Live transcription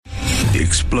The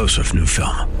explosive new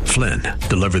film, Flynn,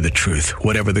 deliver the truth,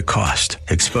 whatever the cost,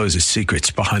 exposes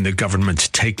secrets behind the government's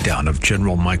takedown of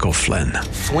General Michael Flynn.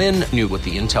 Flynn knew what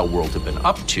the intel world had been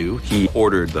up to. He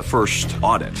ordered the first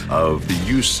audit of the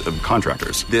use of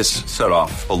contractors. This set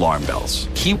off alarm bells.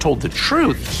 He told the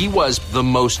truth. He was the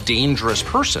most dangerous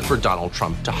person for Donald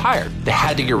Trump to hire. They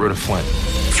had to get rid of Flynn.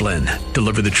 Flynn,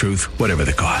 deliver the truth, whatever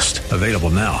the cost. Available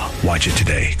now. Watch it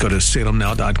today. Go to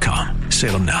salemnow.com.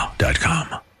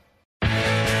 salemnow.com.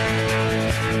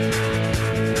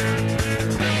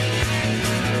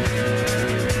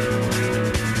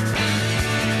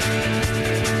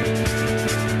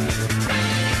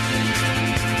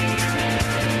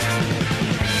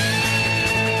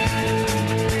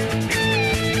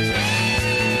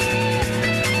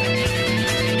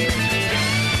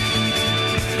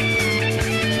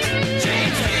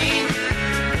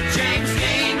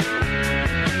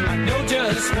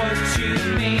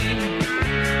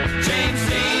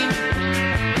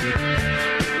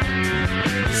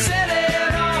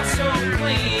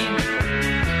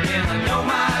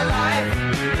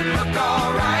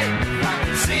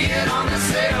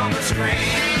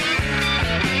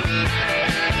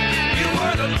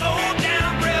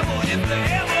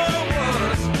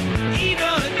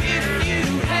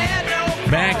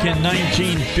 Back in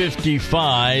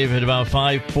 1955, at about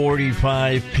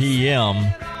 5:45 p.m.,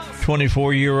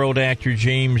 24-year-old actor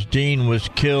James Dean was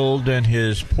killed in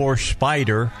his Porsche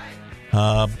Spyder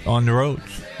on the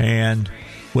roads. And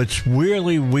what's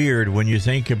really weird when you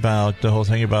think about the whole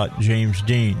thing about James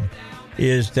Dean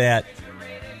is that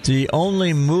the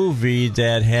only movie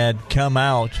that had come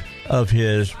out of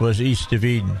his was East of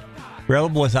Eden.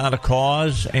 Rebel Without a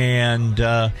Cause and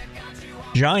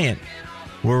Giant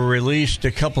were released a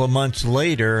couple of months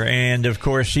later, and of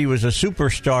course he was a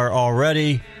superstar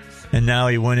already, and now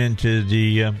he went into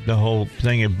the whole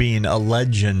thing of being a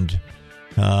legend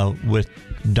with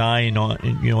dying on,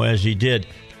 as he did.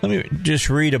 Let me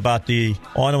just read about the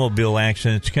automobile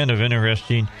accident. It's kind of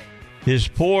interesting. His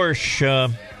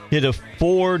Porsche hit a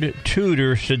Ford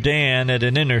Tudor sedan at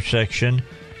an intersection.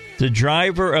 The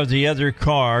driver of the other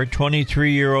car,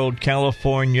 23-year-old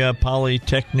California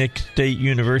Polytechnic State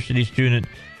University student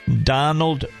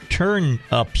Donald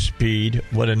Turnipspeed,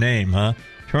 what a name, huh?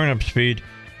 Turnipspeed,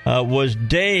 was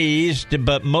dazed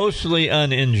but mostly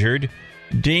uninjured.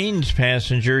 Dean's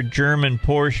passenger, German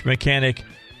Porsche mechanic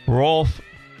Rolf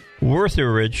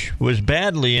Wertherich, was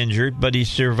badly injured, but he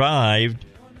survived.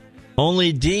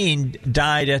 Only Dean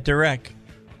died at the wreck.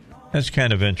 That's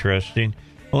kind of interesting.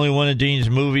 Only one of Dean's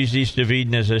movies, East of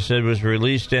Eden, as I said, was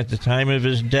released at the time of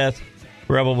his death.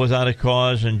 Rebel Without a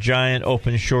Cause and Giant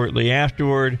opened shortly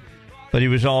afterward, but he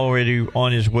was already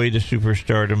on his way to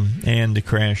superstardom, and the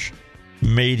crash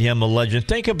made him a legend.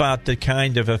 Think about the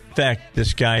kind of effect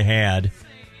this guy had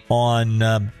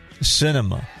on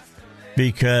cinema,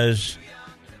 because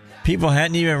people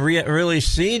hadn't even really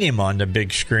seen him on the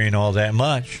big screen all that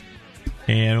much,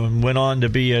 and went on to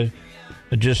be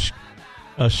just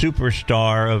a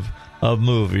superstar of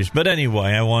movies. But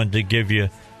anyway, I wanted to give you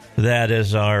that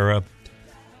as our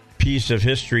piece of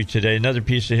history today. Another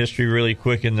piece of history really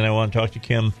quick, and then I want to talk to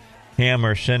Kim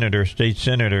Hammer, state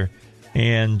senator.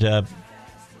 And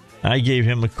I gave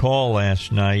him a call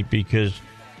last night because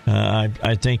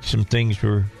I think some things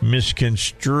were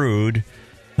misconstrued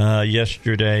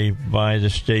yesterday by the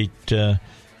state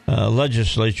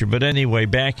legislature. But anyway,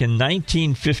 back in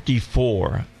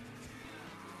 1954,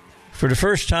 for the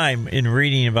first time in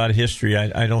reading about history,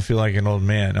 I don't feel like an old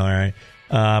man, all right?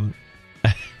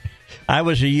 I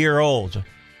was a year old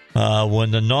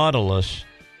when the Nautilus,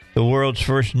 the world's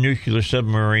first nuclear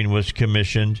submarine, was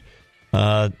commissioned.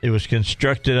 It was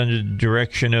constructed under the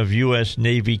direction of U.S.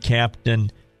 Navy captain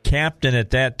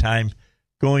at that time,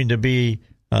 going to be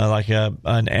like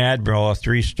an admiral, a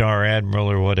 3-star admiral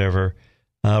or whatever,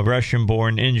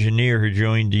 Russian-born engineer who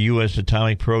joined the U.S.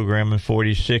 atomic program in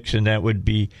 46, and that would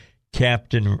be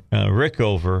Captain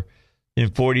Rickover. In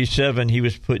 47, he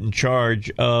was put in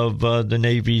charge of the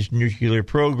Navy's nuclear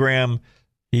program.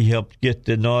 He helped get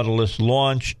the Nautilus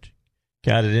launched,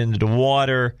 got it into the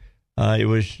water. It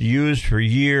was used for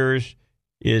years.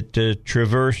 It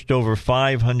traversed over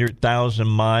 500,000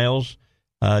 miles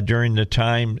during the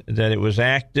time that it was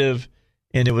active,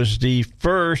 and it was the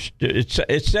first.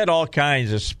 It set all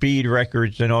kinds of speed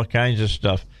records and all kinds of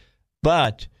stuff,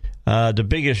 but the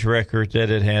biggest record that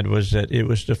it had was that it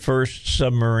was the first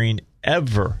submarine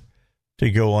ever to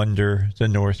go under the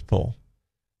North Pole,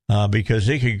 because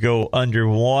it could go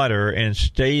underwater and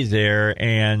stay there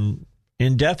and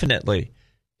indefinitely,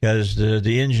 because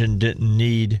the engine didn't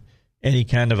need any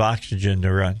kind of oxygen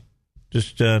to run.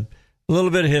 Just a a little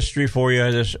bit of history for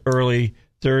you this early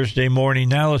Thursday morning.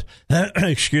 Now,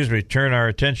 let's, turn our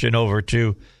attention over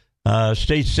to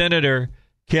State Senator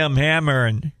Kim Hammer.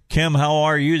 And Kim, how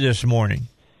are you this morning?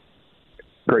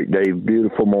 Great, Dave.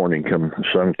 Beautiful morning.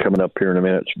 Sun coming up here in a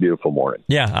minute. It's a beautiful morning.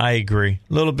 Yeah, I agree.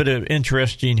 A little bit of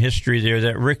interesting history there.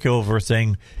 That Rickover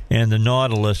thing and the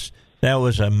Nautilus, that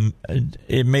was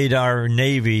it made our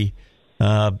Navy,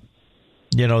 the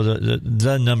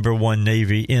number one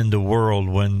Navy in the world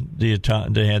when they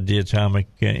had the atomic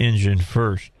engine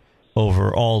first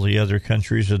over all the other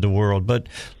countries of the world. But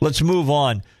let's move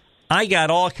on. I got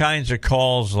all kinds of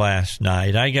calls last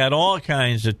night. I got all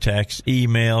kinds of texts,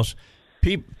 emails.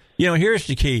 People, here's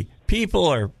the key. People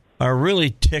are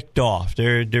really ticked off.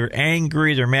 They're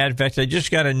angry. They're mad. In fact, I just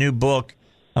got a new book.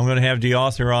 I'm going to have the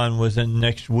author on within the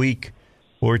next week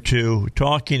or two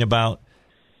talking about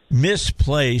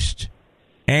misplaced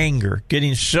anger,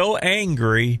 getting so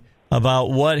angry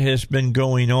about what has been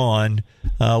going on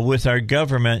with our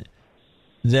government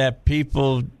that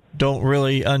people don't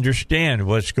really understand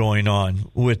what's going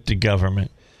on with the government.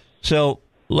 So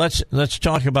let's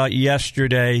talk about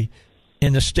yesterday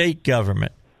in the state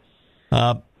government.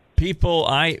 I'd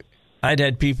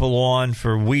had people on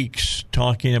for weeks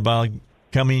talking about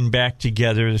coming back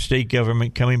together, the state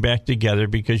government coming back together,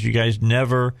 because you guys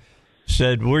never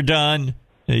said, we're done.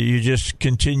 You just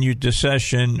continued the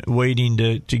session waiting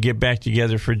to get back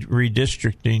together for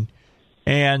redistricting.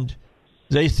 And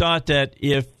they thought that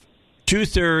if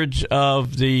 2/3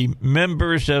 of the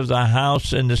members of the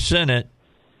House and the Senate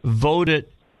voted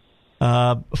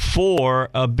for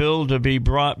a bill to be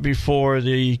brought before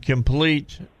the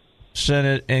complete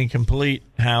Senate and complete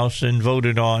House and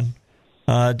voted on,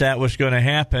 that was going to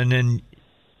happen. And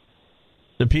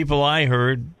the people I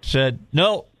heard said,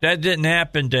 no, that didn't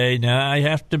happen, Dave. Now, I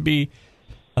have to be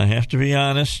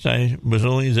honest. I was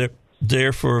only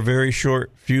there for a very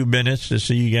short few minutes to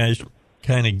see you guys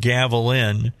kind of gavel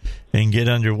in and get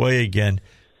underway again.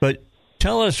 But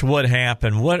tell us what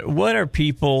happened. What are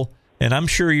people, and I'm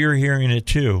sure you're hearing it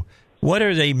too, what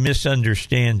are they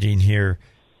misunderstanding here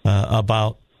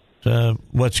about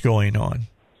what's going on?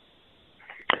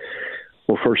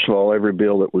 Well, first of all, every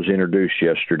bill that was introduced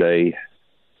yesterday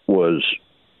was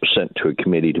sent to a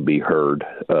committee to be heard.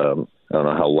 I don't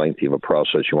know how lengthy of a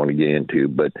process you want to get into,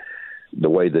 but the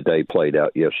way the day played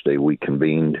out yesterday, we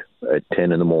convened at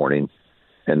 10 in the morning,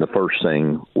 and the first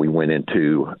thing we went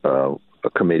into a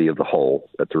committee of the whole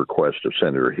at the request of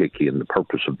Senator Hickey, and the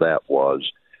purpose of that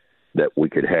was that we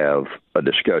could have a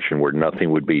discussion where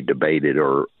nothing would be debated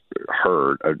or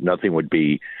heard, or nothing would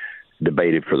be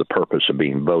debated for the purpose of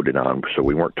being voted on. So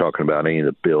we weren't talking about any of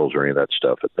the bills or any of that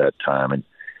stuff at that time. And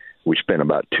we spent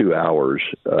about 2 hours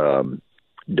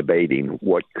debating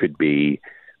what could be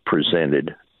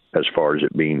presented as far as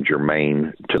it being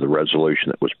germane to the resolution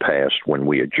that was passed when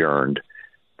we adjourned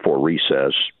for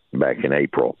recess back in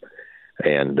April.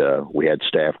 And we had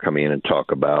staff come in and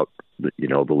talk about,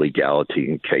 the legality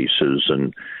in cases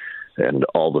and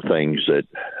all the things that,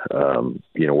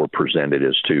 were presented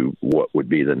as to what would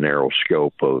be the narrow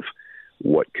scope of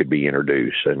what could be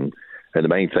introduced. And the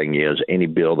main thing is any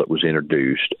bill that was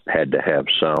introduced had to have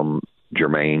some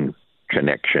germane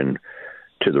connection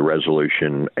to the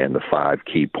resolution and the 5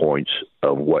 key points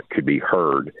of what could be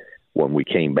heard when we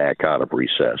came back out of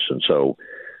recess. And so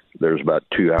there's about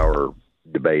 2-hour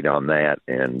debate on that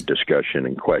and discussion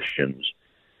and questions,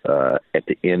 at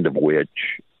the end of which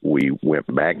we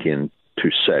went back into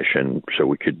session so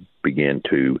we could begin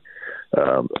to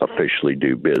officially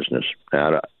do business.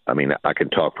 Now, I can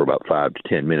talk for about 5 to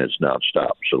 10 minutes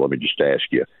nonstop. So let me just ask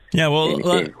you. Yeah, well,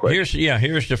 here's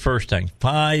the first thing.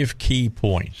 5 key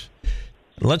points.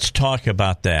 Let's talk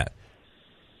about that.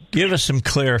 Give us some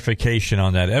clarification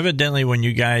on that. Evidently, when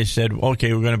you guys said,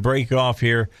 okay, we're going to break off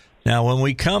here. Now, when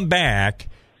we come back,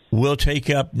 we'll take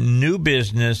up new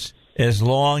business as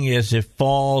long as it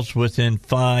falls within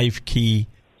 5 key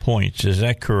points. Is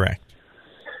that correct?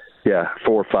 Yeah,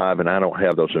 4 or 5, and I don't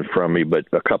have those in front of me, but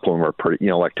a couple of them are pretty,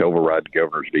 like to override the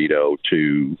governor's veto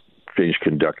to finish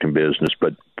conducting business.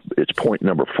 But it's point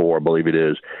number 4, I believe it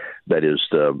is, that is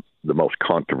the most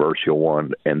controversial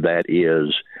one, and that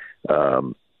is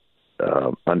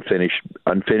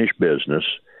unfinished business,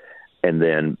 and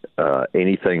then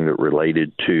anything that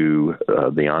related to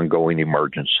the ongoing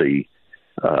emergency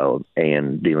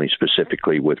and dealing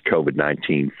specifically with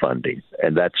COVID-19 funding.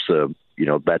 And that's the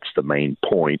main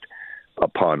point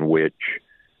upon which,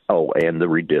 and the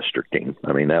redistricting.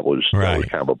 I mean, that was kind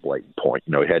of a blatant point.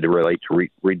 It had to relate to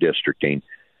redistricting,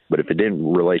 but if it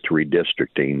didn't relate to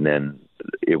redistricting, then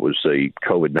it was the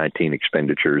COVID-19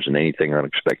 expenditures and anything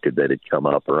unexpected that had come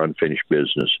up or unfinished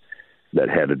business that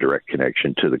had a direct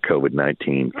connection to the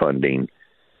COVID-19 funding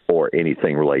or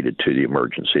anything related to the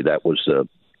emergency. That was the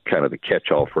kind of the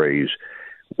catch-all phrase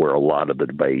where a lot of the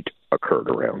debate occurred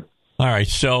around. All right,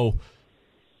 so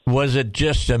was it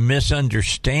just a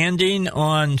misunderstanding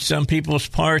on some people's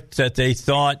part that they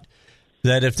thought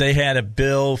that if they had a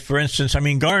bill, for instance, I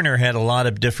mean, Garner had a lot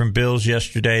of different bills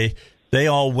yesterday. They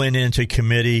all went into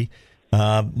committee.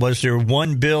 Was there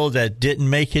one bill that didn't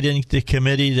make it into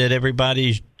committee that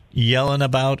everybody's yelling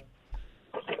about?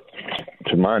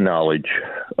 To my knowledge,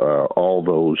 all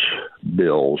those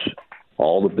bills,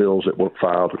 all the bills that were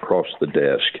filed across the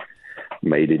desk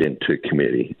made it into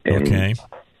committee. And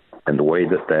the way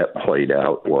that played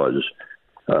out was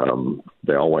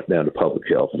they all went down to public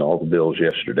health, and all the bills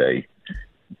yesterday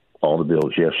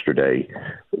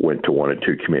went to one of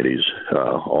two committees.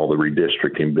 All the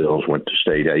redistricting bills went to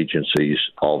state agencies.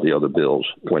 All the other bills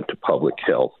went to public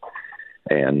health.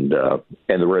 And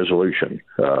the resolution,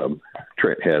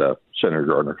 Senator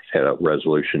Gardner had a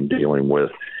resolution dealing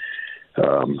with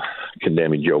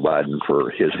condemning Joe Biden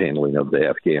for his handling of the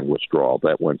Afghan withdrawal.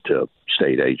 That went to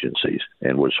state agencies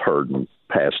and was heard and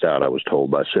passed out, I was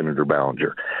told, by Senator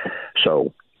Ballinger.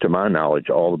 So, to my knowledge,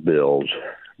 all the bills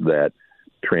that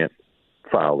Trent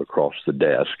filed across the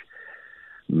desk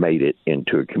made it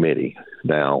into a committee.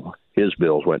 Now, his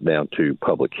bills went down to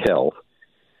public health,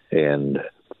 and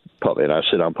I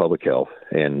sit on public health,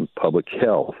 and public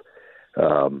health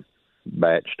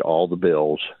batched all the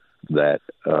bills that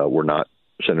were not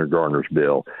Senator Garner's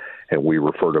bill, and we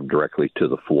referred them directly to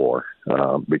the floor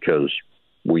because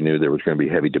we knew there was going to be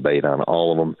heavy debate on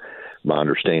all of them. My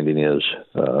understanding is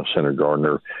Senator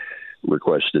Gardner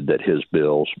requested that his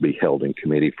bills be held in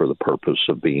committee for the purpose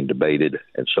of being debated,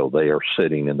 and so they are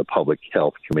sitting in the Public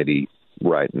Health Committee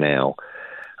right now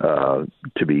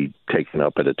to be taken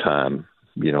up at a time,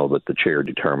 that the chair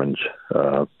determines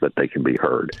that they can be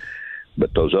heard.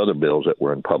 But those other bills that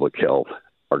were in public health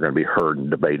are going to be heard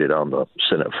and debated on the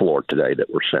Senate floor today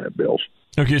that were Senate bills.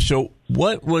 Okay, so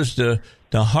what was the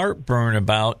heartburn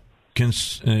about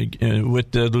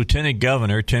with the Lieutenant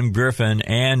Governor, Tim Griffin,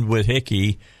 and with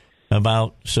Hickey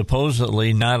about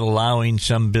supposedly not allowing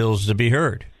some bills to be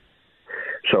heard?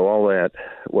 So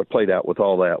what played out with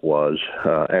all that was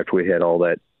after we had all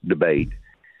that debate,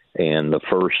 and the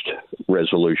first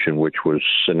resolution, which was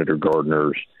Senator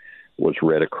Gardner's, was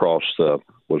read across the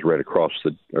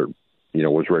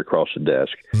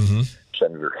desk. Mm-hmm.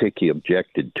 Senator Hickey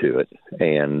objected to it,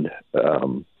 and I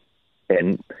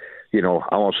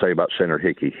want to say about Senator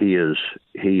Hickey, he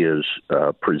is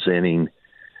presenting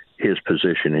his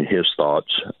position and his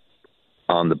thoughts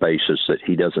on the basis that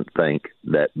he doesn't think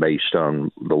that, based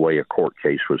on the way a court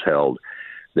case was held,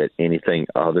 that anything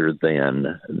other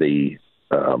than the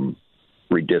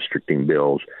redistricting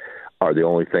bills are the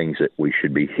only things that we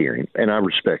should be hearing. And I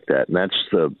respect that. And that's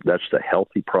the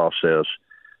healthy process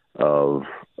of,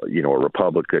 a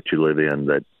republic that you live in,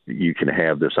 that you can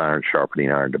have this iron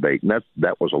sharpening iron debate. And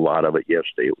that was a lot of it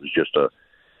yesterday. It was just a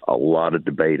lot of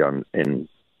debate on, and,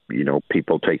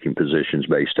 people taking positions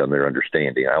based on their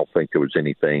understanding. I don't think there was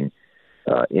anything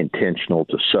intentional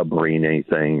to submarine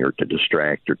anything or to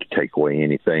distract or to take away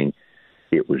anything.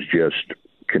 It was just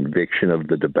conviction of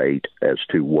the debate as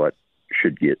to what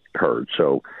should get heard.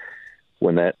 So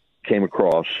when that came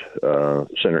across,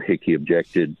 Senator Hickey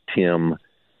objected, Tim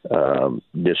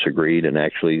disagreed, and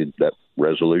actually that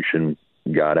resolution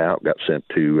got sent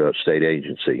to state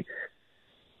agency.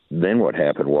 Then what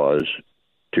happened was,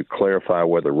 to clarify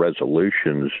whether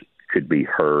resolutions could be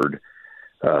heard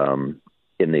in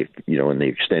the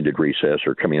extended recess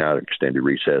or coming out of extended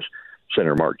recess,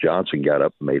 Senator Mark Johnson got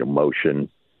up and made a motion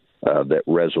that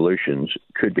resolutions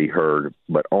could be heard,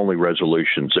 but only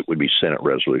resolutions that would be Senate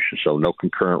resolutions. So no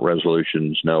concurrent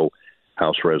resolutions, no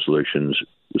House resolutions.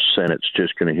 The Senate's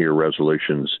just going to hear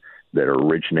resolutions that are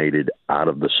originated out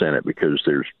of the Senate, because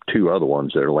there's two other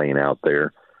ones that are laying out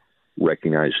there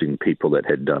recognizing people that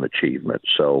had done achievement.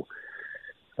 So,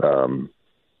 Tim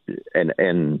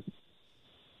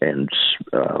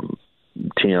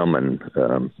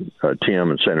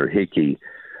and Senator Hickey,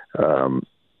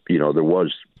 there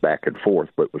was back and forth,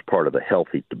 but it was part of the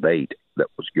healthy debate that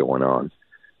was going on.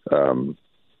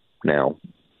 Now,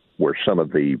 where some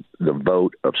of the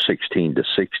vote of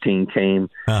 16-16 came,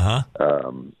 and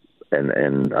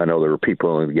I know there were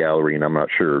people in the gallery, and I'm not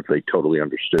sure if they totally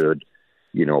understood,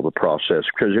 the process,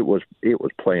 because it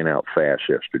was playing out fast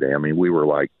yesterday. I mean, we were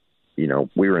like, we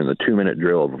were in the 2-minute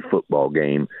drill of a football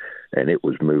game, and it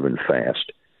was moving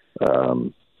fast.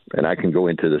 And I can go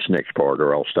into this next part,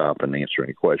 or I'll stop and answer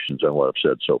any questions on what I've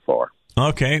said so far.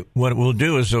 Okay. What we'll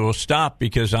do is we'll stop,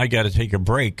 because I got to take a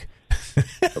break.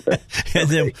 Okay. And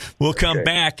then we'll come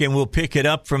back and we'll pick it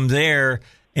up from there.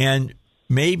 And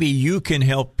maybe you can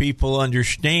help people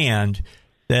understand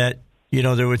that,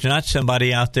 there was not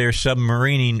somebody out there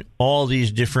submarining all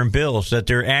these different bills, that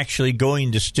they're actually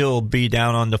going to still be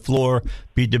down on the floor,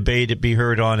 be debated, be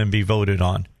heard on, and be voted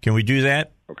on. Can we do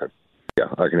that? Okay. Yeah,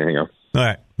 I can hang on. All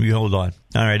right. You hold on.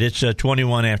 All right. It's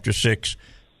 21 after 6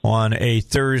 on a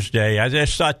Thursday. I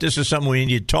just thought this is something we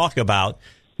need to talk about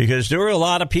because there were a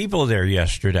lot of people there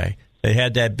yesterday. They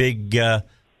had that big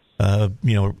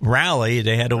rally.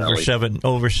 They had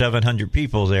over 700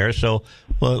 people there. So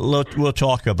we'll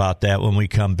talk about that when we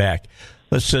come back.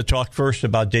 Let's talk first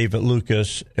about David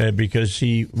Lucas because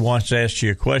he wants to ask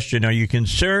you a question. Are you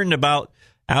concerned about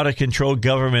out-of-control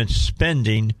government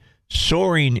spending,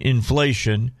 soaring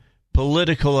inflation,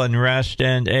 political unrest,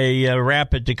 and a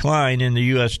rapid decline in the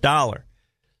U.S. dollar?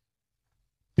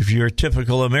 If you're a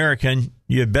typical American,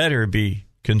 you better be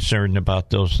concerned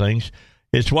about those things.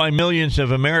 It's why millions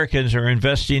of Americans are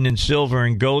investing in silver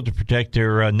and gold to protect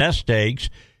their nest eggs.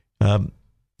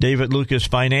 David Lucas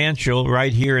Financial,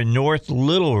 right here in North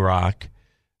Little Rock,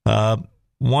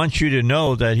 wants you to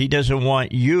know that he doesn't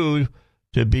want you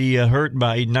to be hurt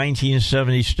by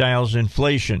 1970s-style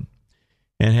inflation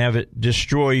and have it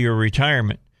destroy your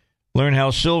retirement. Learn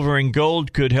how silver and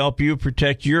gold could help you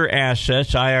protect your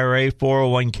assets, IRA,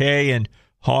 401k, and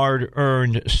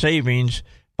hard-earned savings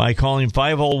by calling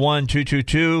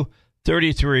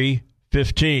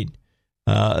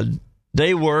 501-222-3315.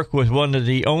 They work with one of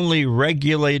the only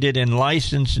regulated and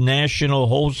licensed national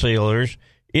wholesalers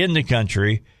in the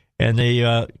country, and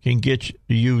they can get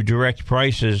you direct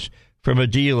prices from a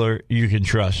dealer you can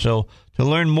trust. So to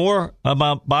learn more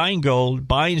about buying gold,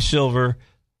 buying silver,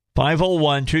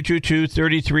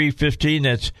 501-222-3315.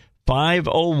 That's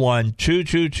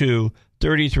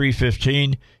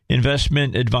 501-222-3315.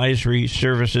 Investment advisory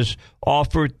services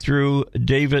offered through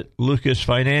David Lucas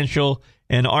Financial,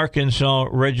 an Arkansas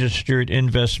registered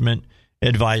investment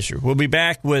advisor. We'll be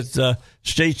back with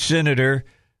State Senator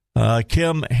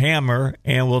Kim Hammer,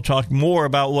 and we'll talk more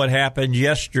about what happened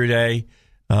yesterday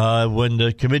when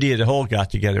the Committee of the Whole got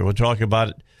together. We'll talk about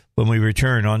it when we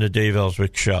return on the Dave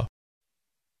Elswick Show.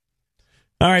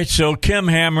 All right, so Kim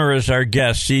Hammer is our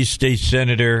guest. He's state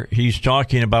senator. He's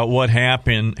talking about what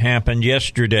happened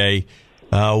yesterday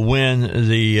when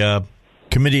the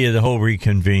Committee of the Whole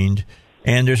reconvened.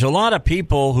 And there's a lot of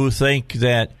people who think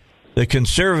that the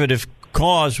conservative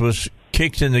cause was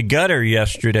kicked in the gutter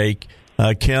yesterday,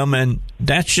 Kim, and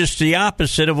that's just the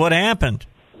opposite of what happened.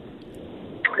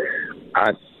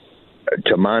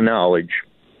 To my knowledge,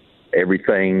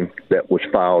 everything that was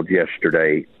filed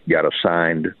yesterday got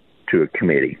assigned to a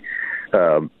committee.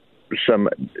 And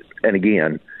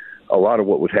again, a lot of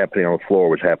what was happening on the floor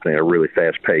was happening at a really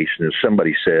fast pace. And as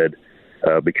somebody said,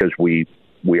 because we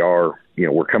are,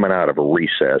 we're coming out of a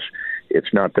recess,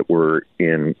 it's not that we're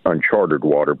in uncharted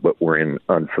water, but we're in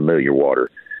unfamiliar water.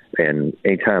 And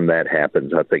anytime that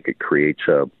happens, I think it creates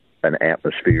an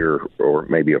atmosphere or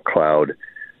maybe a cloud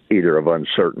either of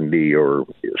uncertainty or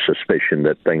suspicion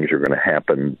that things are going to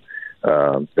happen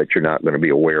that you're not going to be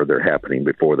aware they're happening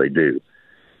before they do.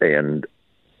 And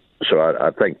so I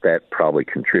think that probably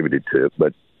contributed to it.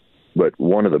 But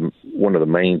one of the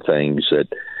main things that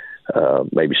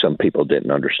maybe some people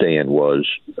didn't understand was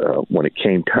when it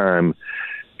came time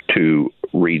to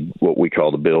read what we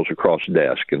call the bills across the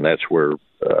desk, and that's where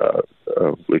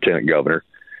Lieutenant Governor,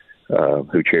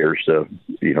 who chairs the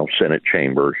Senate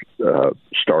chamber,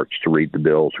 starts to read the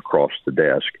bills across the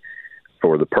desk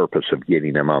for the purpose of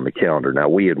getting them on the calendar. Now,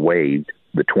 we had waived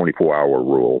the 24-hour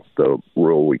rule. The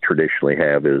rule we traditionally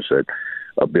have is that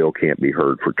a bill can't be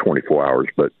heard for 24 hours,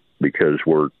 but because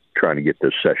we're trying to get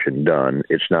this session done,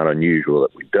 it's not unusual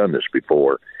that we've done this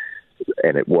before,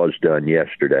 and it was done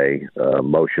yesterday.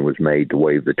 Motion was made to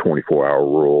waive the 24-hour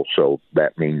rule, so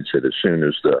that means that as soon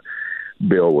as the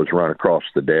bill was run across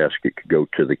the desk, it could go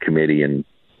to the committee and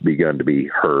begun to be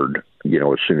heard,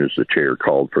 as soon as the chair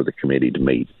called for the committee to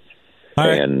meet.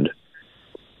 Right. And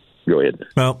go ahead.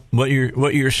 Well, what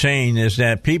you're saying is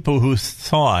that people who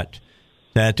thought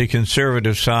that the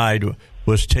conservative side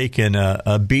was taking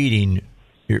a beating,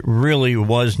 it really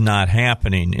was not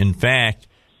happening. In fact,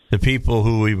 the people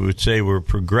who we would say were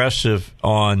progressive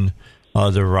on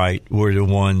the right were the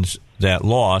ones that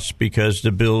lost because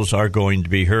the bills are going to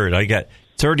be heard. I got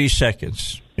 30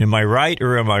 seconds. Am I right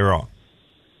or am I wrong?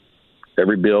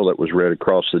 Every bill that was read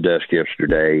across the desk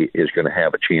yesterday is going to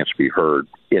have a chance to be heard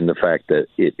in the fact that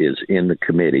it is in the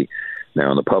committee.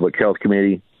 Now, in the Public Health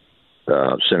Committee,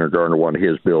 Senator Gardner, one of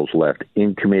his bills left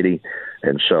in committee,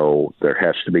 and so there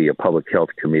has to be a Public Health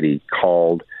Committee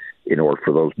called, in order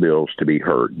for those bills to be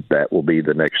heard. That will be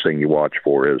the next thing you watch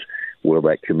for is, will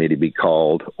that committee be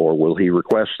called, or will he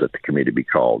request that the committee be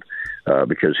called?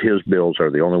 Because his bills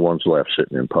are the only ones left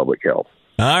sitting in public health.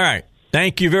 All right.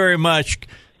 Thank you very much,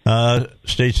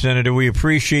 State Senator. We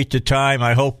appreciate the time.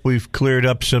 I hope we've cleared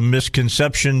up some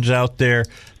misconceptions out there,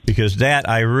 because that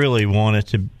I really wanted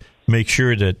to make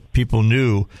sure that people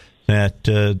knew that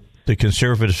the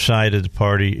conservative side of the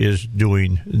party is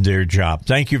doing their job.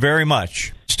 Thank you very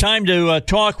much. It's time to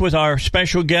talk with our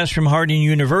special guest from Harding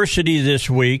University this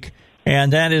week,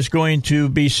 and that is going to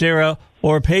be Sarah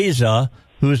Orpeza,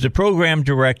 who is the program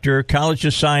director, College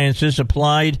of Sciences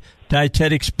Applied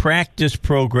Dietetics Practice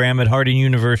Program at Harding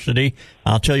University.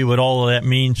 I'll tell you what all of that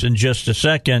means in just a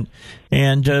second.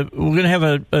 And we're going to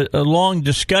have a long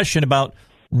discussion about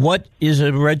what is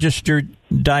a registered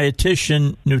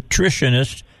dietitian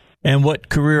nutritionist and what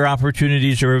career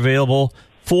opportunities are available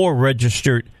for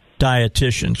registered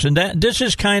dietitians. And that this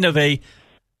is kind of a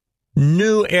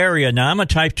new area. Now, I'm a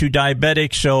type 2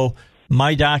 diabetic, so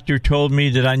my doctor told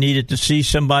me that I needed to see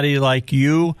somebody like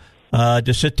you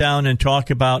to sit down and talk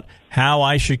about how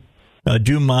I should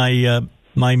do my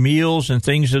meals and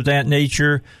things of that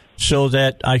nature, so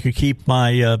that I could keep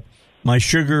my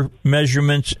sugar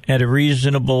measurements at a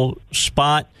reasonable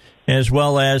spot, as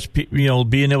well as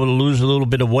being able to lose a little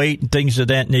bit of weight and things of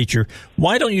that nature.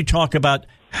 Why don't you talk about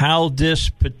how this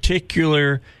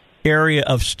particular area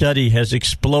of study has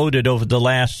exploded over the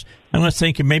last, I'm going to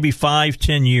think, maybe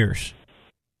 5-10 years?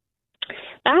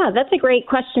 That's a great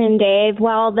question, Dave.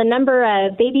 Well, the number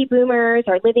of baby boomers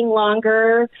are living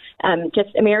longer.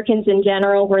 Just Americans in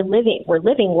general, we're living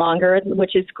longer,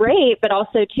 which is great. But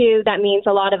also, too, that means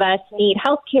a lot of us need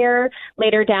health care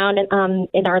later down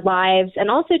in our lives. And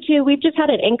also, too, we've just had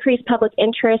an increased public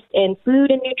interest in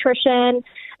food and nutrition.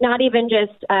 Not even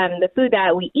just the food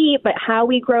that we eat, but how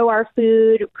we grow our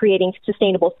food, creating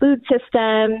sustainable food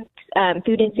systems.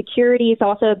 Food insecurity is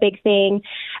also a big thing.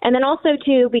 And then also,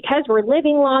 too, because we're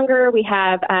living longer, we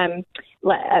have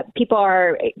people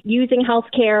are using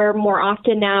healthcare more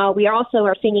often now. We also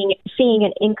are seeing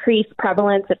an increased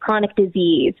prevalence of chronic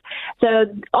disease. So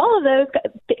all of those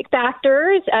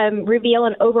factors reveal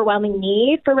an overwhelming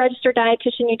need for registered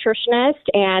dietitian nutritionist.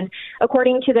 And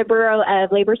according to the Bureau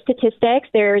of Labor Statistics,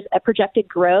 there's a projected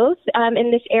growth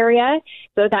in this area.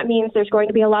 So that means there's going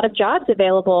to be a lot of jobs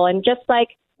available. And just like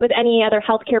with any other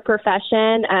healthcare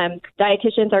profession,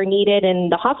 dietitians are needed in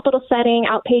the hospital setting,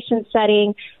 outpatient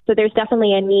setting. So there's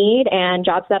definitely a need and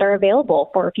jobs that are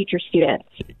available for future students.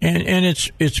 And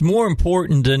it's more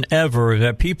important than ever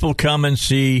that people come and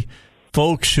see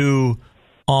folks who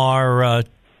are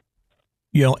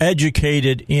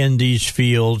educated in these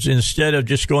fields, instead of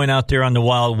just going out there on the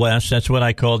Wild West. That's what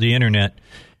I call the internet,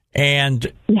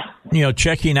 and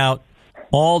checking out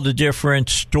all the different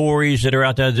stories that are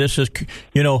out there. This is,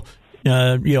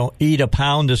 eat a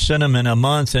pound of cinnamon a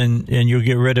month and you'll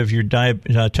get rid of your type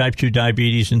 2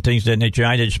 diabetes and things of that nature.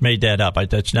 I just made that up.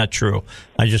 That's not true.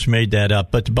 I just made that up.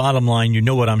 But the bottom line, you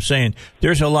know what I'm saying.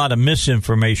 There's a lot of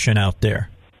misinformation out there.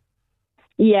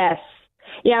 Yes.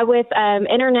 Yeah, with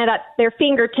internet at their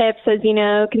fingertips, as you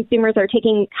know, consumers are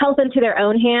taking health into their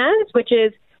own hands, which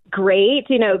is great,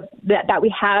 that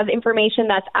we have information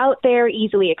that's out there,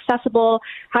 easily accessible.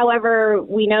 However,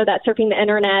 we know that surfing the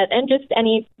internet and just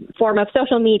any form of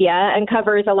social media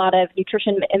uncovers a lot of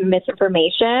nutrition and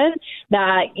misinformation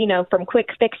that, from quick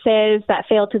fixes that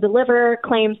fail to deliver,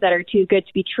 claims that are too good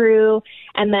to be true,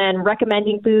 and then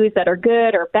recommending foods that are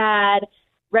good or bad.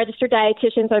 Registered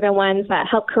dietitians are the ones that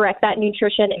help correct that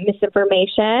nutrition and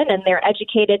misinformation, and they're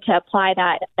educated to apply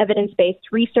that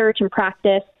evidence-based research and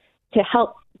practice to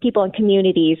help people in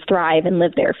communities thrive and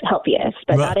live their healthiest.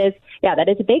 But that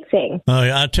is a big thing.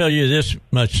 I'll tell you this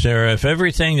much, Sarah. If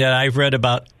everything that I've read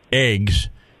about eggs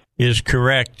is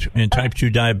correct in type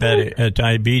 2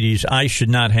 diabetes, I should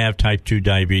not have type 2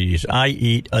 diabetes. I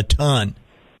eat a ton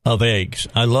of eggs.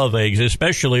 I love eggs,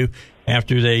 especially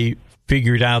after they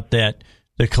figured out that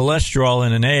the cholesterol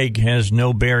in an egg has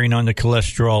no bearing on the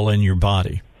cholesterol in your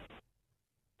body.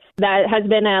 That has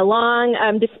been a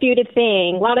long disputed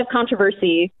thing, a lot of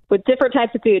controversy with different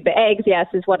types of food, but eggs, yes,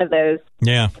 is one of those.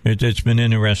 Yeah, it's been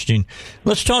interesting.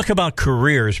 Let's talk about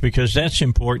careers, because that's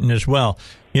important as well.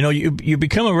 You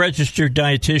become a registered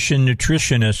dietitian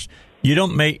nutritionist.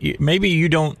 Maybe you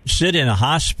don't sit in a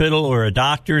hospital or a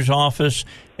doctor's office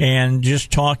and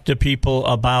just talk to people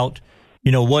about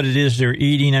what it is they're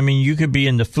eating. I mean, you could be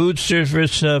in the food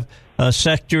service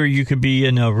sector, you could be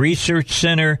in a research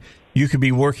center. You could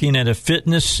be working at a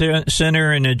fitness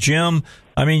center in a gym.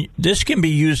 I mean, this can be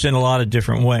used in a lot of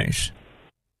different ways.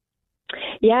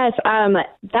 Yes,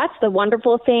 that's the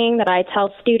wonderful thing that I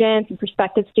tell students and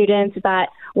prospective students, that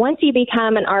once you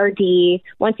become an RD,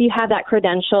 once you have that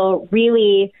credential,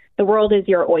 really the world is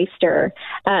your oyster.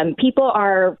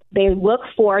 They look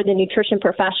for the nutrition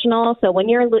professional. So when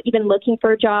you're even looking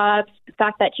for jobs, the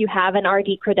fact that you have an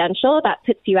RD credential, that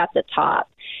puts you at the top.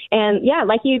 And yeah,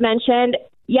 like you mentioned,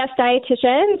 yes,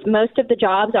 dietitians, most of the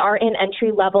jobs are in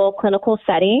entry-level clinical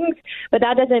settings, but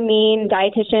that doesn't mean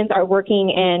dietitians are working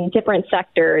in different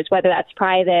sectors, whether that's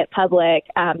private, public,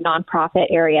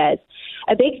 nonprofit areas.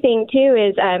 A big thing, too,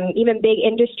 is even big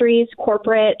industries,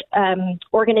 corporate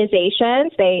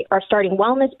organizations, they are starting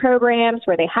wellness programs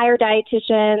where they hire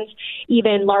dietitians.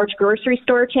 Even large grocery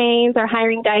store chains are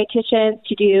hiring dietitians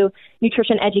to do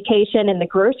nutrition education in the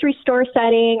grocery store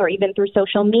setting or even through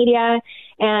social media.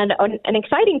 And an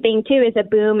exciting thing, too, is a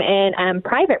boom in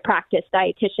private practice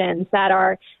dietitians that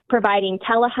are providing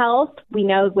telehealth. We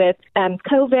know with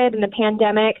COVID and the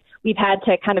pandemic, we've had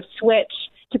to kind of switch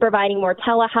to providing more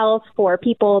telehealth for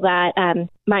people that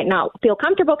might not feel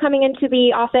comfortable coming into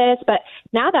the office. But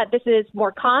now that this is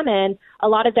more common, a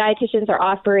lot of dietitians are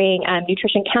offering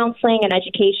nutrition counseling and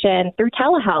education through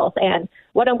telehealth. And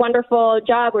what a wonderful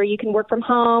job where you can work from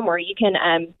home, or you can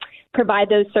provide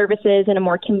those services in a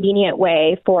more convenient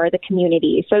way for the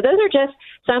community. So those are just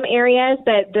some areas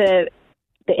that the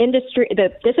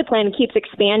discipline keeps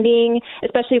expanding,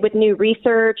 especially with new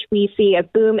research. We see a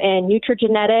boom in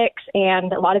nutrigenetics,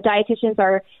 and a lot of dietitians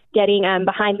are getting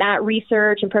behind that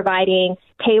research and providing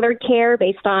tailored care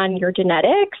based on your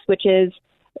genetics, which is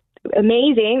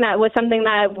amazing. That was something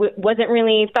that wasn't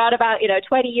really thought about,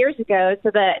 20 years ago.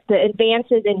 So the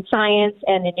advances in science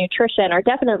and in nutrition are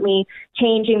definitely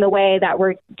changing the way that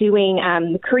we're doing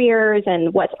careers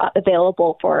and what's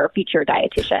available for future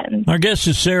dietitians. Our guest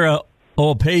is Sarah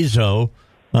Peza,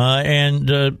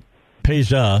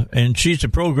 and she's the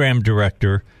program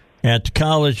director at the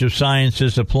College of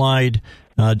Sciences Applied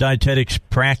Dietetics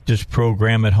Practice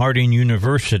Program at Harding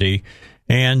University.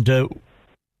 And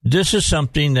this is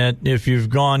something that if you've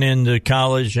gone into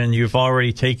college and you've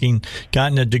already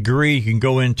gotten a degree, you can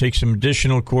go in and take some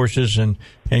additional courses and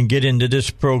get into this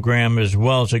program as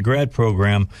well as a grad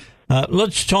program.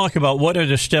 Let's talk about what are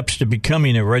the steps to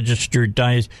becoming a registered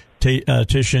dietitian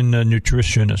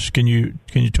nutritionist. Can you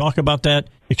talk about that?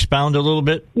 Expound a little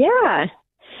bit?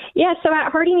 Yeah, so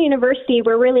at Harding University,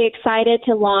 we're really excited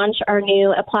to launch our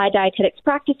new Applied Dietetics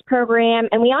Practice Program,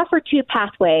 and we offer two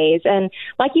pathways. And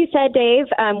like you said, Dave,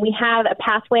 we have a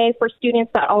pathway for students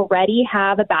that already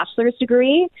have a bachelor's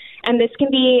degree, and this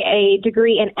can be a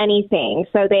degree in anything.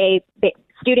 So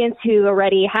students who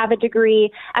already have a degree,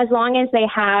 as long as they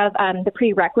have the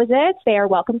prerequisites, they are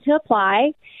welcome to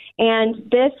apply. And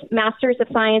this Master's of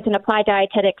Science in Applied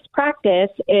Dietetics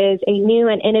Practice is a new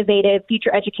and innovative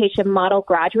future education model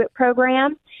graduate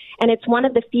program, and it's one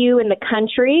of the few in the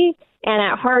country. And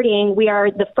at Harding, we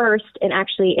are the first in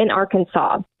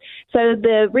Arkansas. So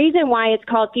the reason why it's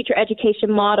called future education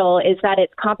model is that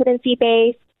it's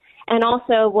competency-based, and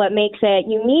also what makes it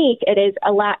unique, it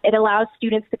allows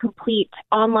students to complete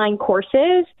online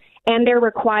courses and their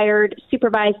required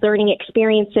supervised learning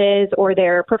experiences or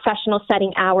their professional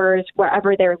setting hours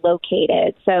wherever they're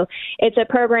located. So it's a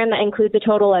program that includes a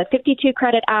total of 52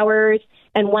 credit hours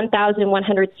and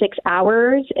 1,106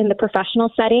 hours in the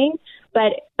professional setting.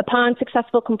 But upon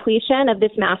successful completion of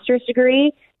this master's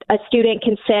degree, a student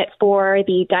can sit for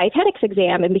the dietetics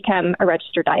exam and become a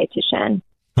registered dietitian.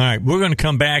 All right, we're going to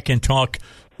come back and talk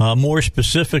more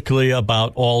specifically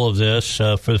about all of this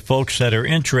for the folks that are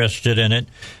interested in it.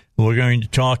 We're going to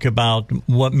talk about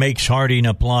what makes Harding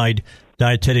Applied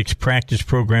Dietetics Practice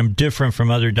Program different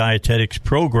from other dietetics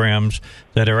programs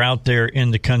that are out there in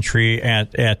the country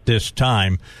at this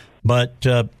time. But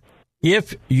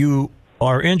if you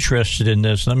are interested in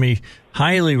this, let me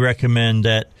highly recommend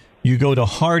that you go to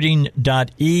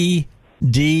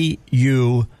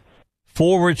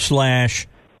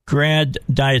harding.edu/grad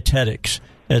dietetics.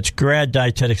 That's grad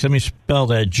dietetics. Let me spell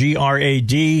that.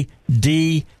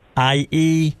 GRADDIETETICS.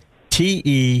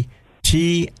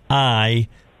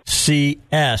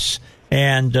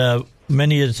 And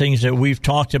many of the things that we've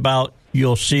talked about,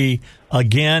 you'll see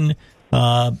again.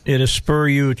 It'll spur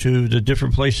you to the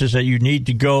different places that you need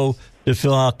to go to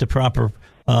fill out the proper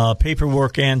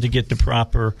paperwork and to get the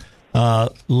proper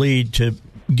lead to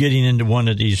getting into one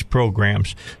of these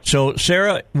programs. So,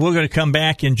 Sarah, we're going to come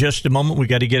back in just a moment. We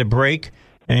got to get a break,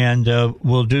 and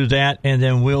we'll do that, and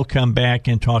then we'll come back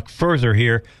and talk further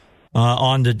here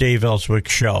on the Dave Elswick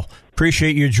Show.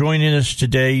 Appreciate you joining us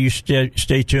today. You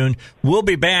stay tuned. We'll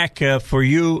be back for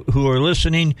you who are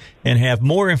listening and have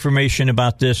more information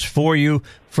about this for you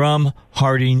from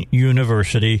Harding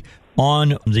University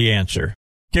on The Answer.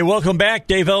 Okay, welcome back.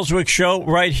 Dave Elswick Show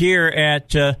right here at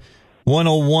 101.1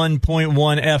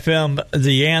 FM,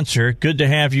 The Answer. Good to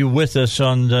have you with us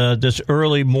on this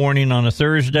early morning on a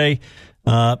Thursday.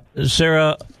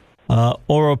 Sarah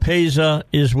Oropeza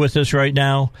is with us right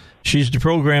now. She's the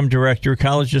program director,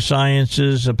 College of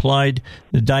Sciences, Applied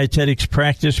Dietetics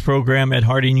Practice Program at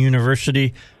Harding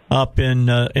University up in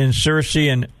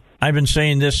Searcy. And I've been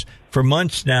saying this for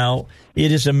months now.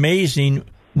 It is amazing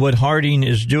what Harding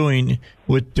is doing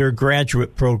with their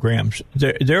graduate programs.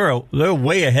 They're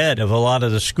way ahead of a lot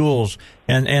of the schools,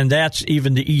 and that's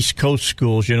even the East Coast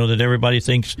schools, that everybody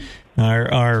thinks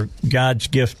are God's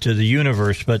gift to the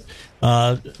universe. But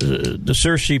the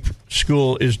Searcy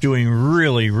School is doing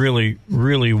really, really,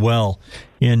 really well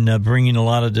in bringing a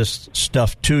lot of this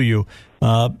stuff to you.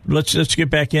 Let's get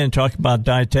back in and talk about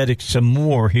dietetics some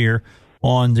more here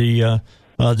on the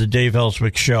Dave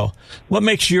Elswick Show. What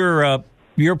makes your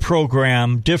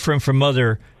program different from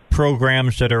other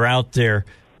programs that are out there,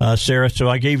 Sarah? So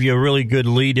I gave you a really good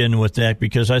lead-in with that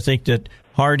because I think that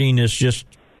Harding is just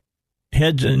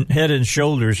head and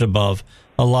shoulders above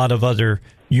a lot of other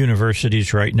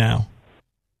universities right now.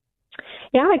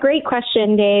 Yeah, great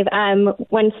question, Dave.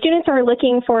 When students are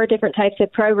looking for different types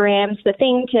of programs, the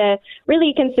thing to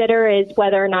really consider is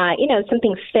whether or not,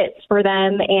 something fits for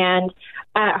them. And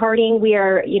at Harding, we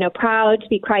are, proud to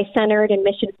be Christ-centered and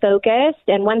mission-focused.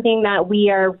 And one thing that we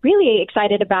are really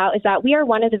excited about is that we are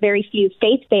one of the very few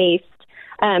faith-based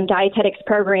dietetics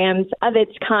programs of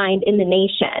its kind in the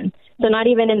nation. So not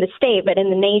even in the state, but in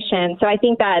the nation. So I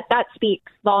think that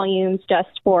speaks volumes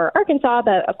just for Arkansas,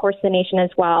 but of course the nation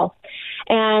as well.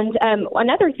 And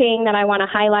another thing that I want to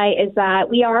highlight is that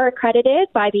we are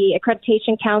accredited by the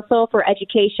Accreditation Council for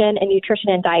Education and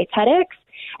Nutrition and Dietetics.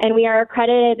 And we are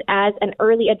accredited as an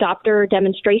early adopter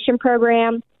demonstration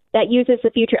program that uses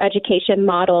the future education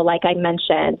model, like I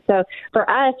mentioned. So for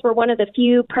us, we're one of the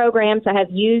few programs that have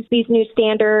used these new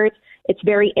standards. It's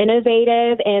very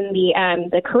innovative in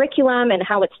the curriculum and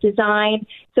how it's designed.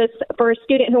 So it's for a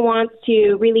student who wants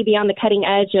to really be on the cutting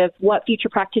edge of what future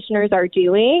practitioners are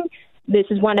doing, this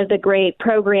is one of the great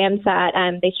programs that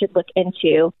they should look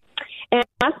into. And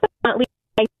last but not least,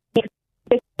 I think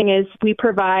this thing is we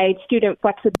provide student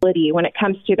flexibility when it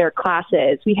comes to their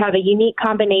classes. We have a unique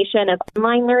combination of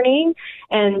online learning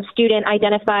and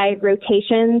student-identified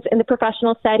rotations in the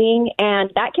professional setting,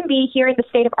 and that can be here in the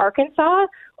state of Arkansas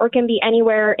or can be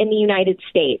anywhere in the United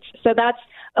States. So that's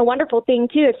a wonderful thing,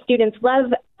 too. If students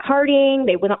love Harding,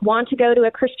 they want to go to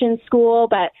a Christian school,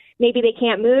 but maybe they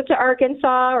can't move to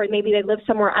Arkansas or maybe they live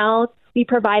somewhere else, we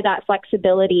provide that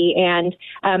flexibility. And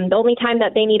the only time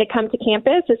that they need to come to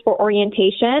campus is for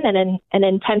orientation and an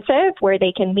intensive where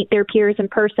they can meet their peers in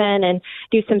person and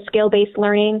do some skill-based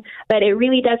learning. But it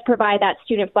really does provide that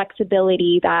student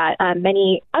flexibility that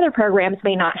many other programs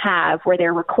may not have where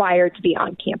they're required to be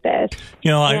on campus.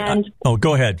 Go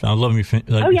ahead. I'll let you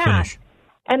finish.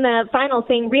 And the final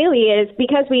thing really is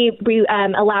because we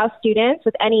allow students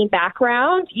with any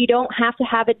background, you don't have to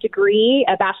have a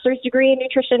bachelor's degree in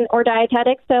nutrition or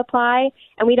dietetics to apply,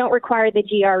 and we don't require the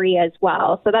GRE as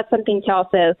well. So that's something to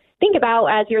also think about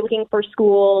as you're looking for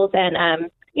schools and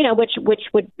which school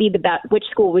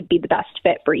would be the best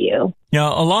fit for you. A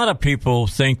lot of people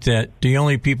think that the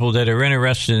only people that are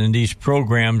interested in these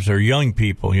programs are young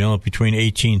people, between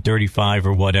 18 and 35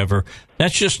 or whatever.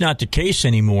 That's just not the case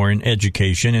anymore in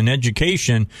education. In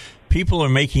education, people are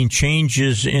making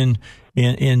changes in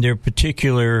their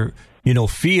particular,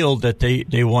 field that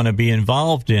they want to be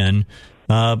involved in.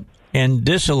 And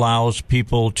this allows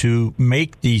people to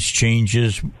make these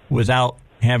changes without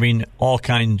having all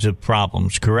kinds of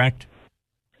problems, correct?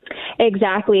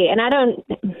 Exactly. And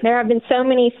there have been so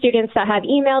many students that have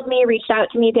emailed me, reached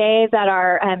out to me, Dave, that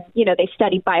are, they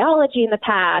studied biology in the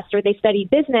past or they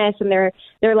studied business and they're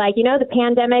like, the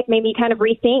pandemic made me kind of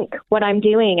rethink what I'm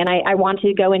doing and I want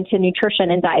to go into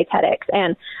nutrition and dietetics.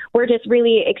 And we're just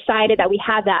really excited that we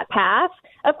have that path.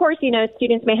 Of course,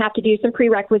 students may have to do some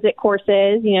prerequisite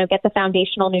courses, get the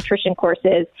foundational nutrition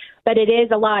courses, but it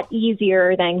is a lot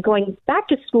easier than going back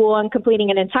to school and completing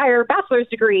an entire bachelor's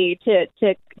degree to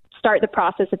start the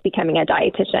process of becoming a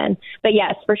dietitian. But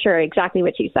yes, for sure, exactly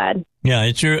what you said. Yeah,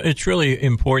 it's really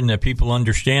important that people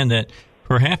understand that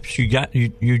perhaps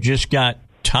you just got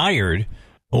tired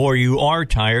or you are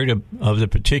tired of the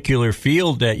particular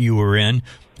field that you were in.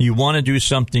 You want to do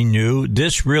something new.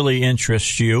 This really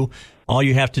interests you. All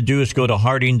you have to do is go to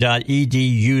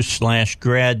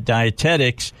harding.edu/grad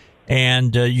dietetics,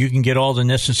 and you can get all the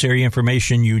necessary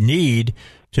information you need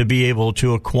to be able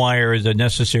to acquire the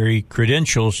necessary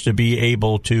credentials to be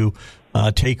able to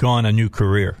take on a new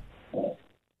career.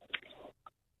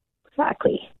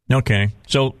 Exactly. Okay.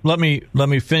 So let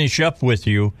me finish up with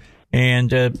you,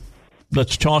 and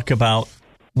let's talk about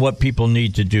what people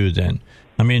need to do then.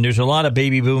 I mean, there's a lot of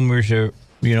baby boomers that,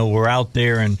 we're out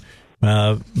there, and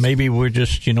maybe we're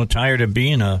just, tired of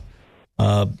being a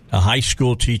high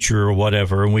school teacher or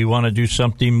whatever, and we want to do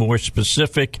something more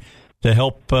specific to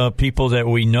help people that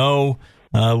we know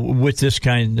with this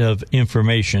kind of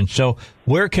information. So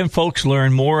where can folks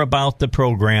learn more about the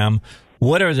program?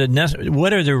 What are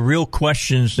the real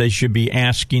questions they should be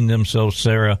asking themselves,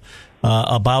 Sarah,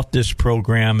 about this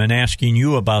program, and asking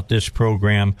you about this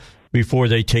program before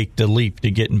they take the leap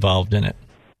to get involved in it?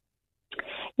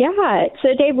 Yeah. So,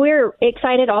 Dave, we're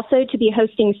excited also to be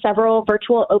hosting several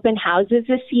virtual open houses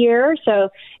this year. So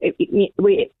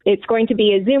it's going to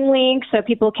be a Zoom link so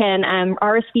people can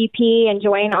RSVP and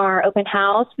join our open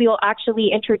house. We will actually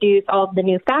introduce all of the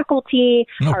new faculty,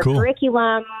 our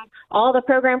curriculum, all the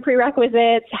program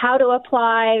prerequisites, how to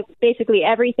apply, basically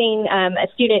everything a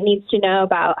student needs to know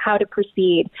about how to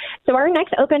proceed. So our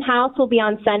next open house will be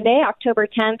on Sunday, October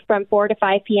 10th from 4 to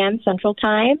 5 p.m. Central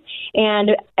Time.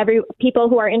 And people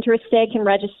who are interested can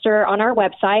register on our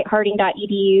website,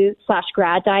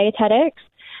 harding.edu/grad-dietetics.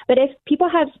 But if people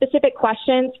have specific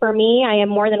questions for me, I am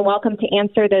more than welcome to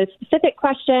answer those specific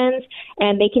questions,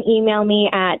 and they can email me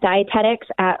at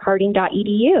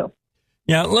dietetics@harding.edu.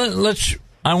 Yeah,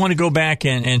 I want to go back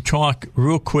and talk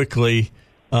real quickly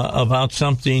about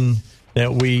something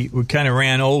that we kind of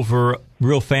ran over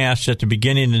real fast at the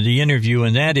beginning of the interview,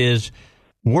 and that is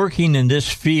working in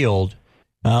this field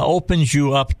opens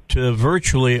you up to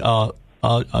virtually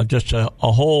just a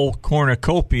whole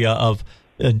cornucopia of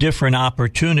different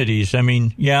opportunities. I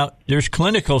mean, yeah, there's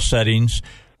clinical settings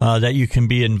that you can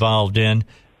be involved in,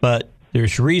 but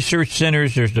there's research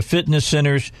centers, there's the fitness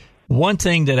centers. One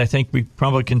thing that I think we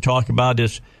probably can talk about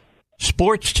is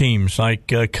sports teams,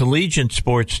 like collegiate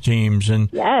sports teams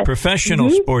and professional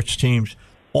sports teams.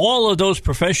 All of those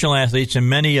professional athletes and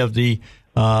many of the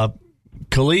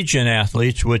collegiate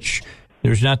athletes, which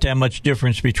there's not that much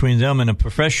difference between them and a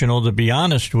professional, to be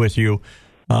honest with you,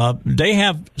 they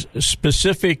have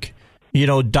specific,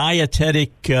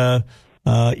 dietetic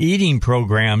eating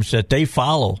programs that they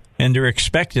follow, and they're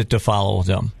expected to follow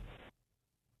them.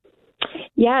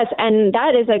 Yes, and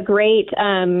that is a great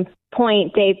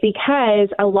point, Dave, because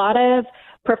a lot of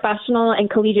professional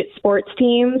and collegiate sports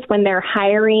teams, when they're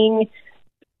hiring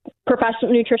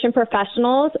professional nutrition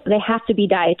professionals, they have to be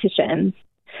dietitians.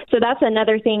 So that's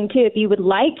another thing, too. If you would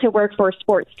like to work for a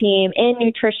sports team in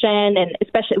nutrition, and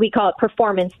especially we call it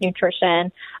performance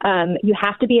nutrition, you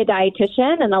have to be a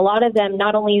dietitian. And a lot of them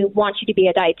not only want you to be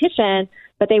a dietitian,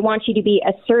 but they want you to be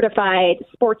a certified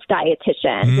sports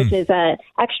dietitian, which is an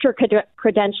extra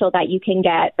credential that you can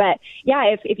get. But,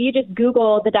 yeah, if you just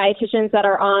Google the dietitians that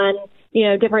are on,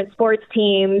 different sports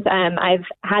teams, I've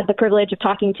had the privilege of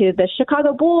talking to the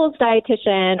Chicago Bulls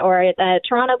dietitian or the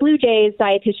Toronto Blue Jays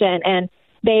dietitian, and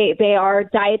they are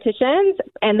dietitians,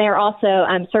 and they're also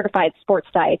certified sports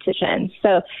dietitians.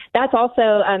 So that's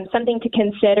also something to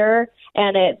consider.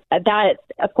 And that,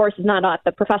 of course, is not at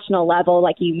the professional level,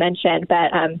 like you mentioned.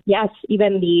 But, yes,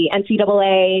 even the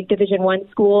NCAA Division I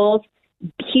schools,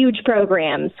 huge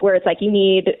programs where it's like you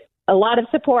need a lot of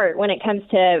support when it comes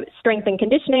to strength and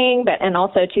conditioning, and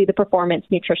also to the performance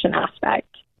nutrition aspect.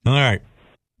 All right.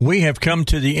 We have come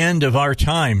to the end of our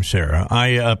time, Sarah. I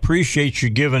appreciate you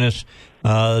giving us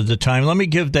the time. Let me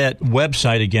give that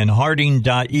website again,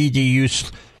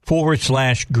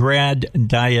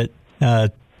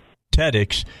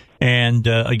 harding.edu/grad-dietetics. And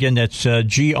again, that's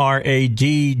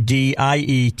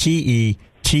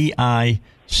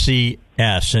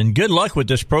GRADDIETETICS. And good luck with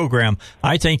this program.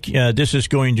 I think this is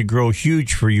going to grow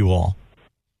huge for you all.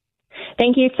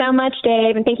 Thank you so much,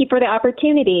 Dave, and thank you for the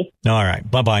opportunity. All right.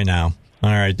 Bye-bye now. All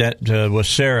right. That was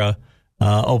Sarah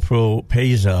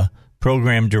Opropeza,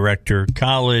 Program Director,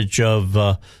 College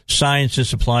of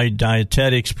Sciences Applied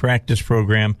Dietetics Practice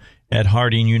Program at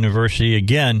Harding University.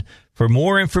 Again, for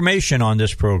more information on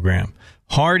this program,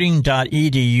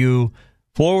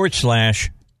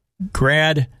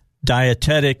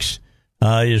 harding.edu/grad-dietetics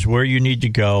is where you need to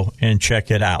go and check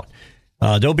it out.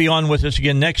 They'll be on with us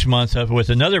again next month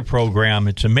with another program.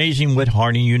 It's amazing what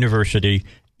Harding University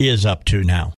is up to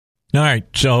now. All right,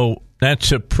 so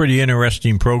that's a pretty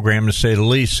interesting program, to say the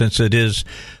least, since it is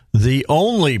the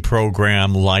only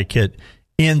program like it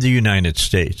in the United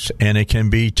States, and it can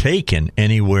be taken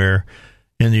anywhere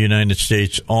in the United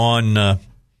States online.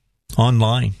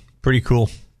 Pretty cool.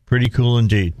 Pretty cool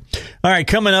indeed. All right,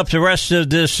 coming up the rest of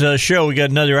this show, we got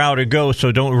another hour to go,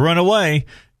 so don't run away.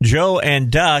 Joe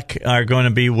and Duck are going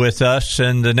to be with us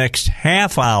in the next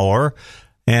half hour.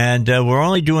 And we're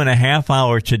only doing a half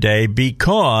hour today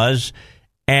because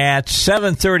at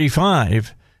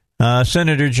 7:35,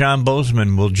 Senator John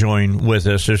Boozman will join with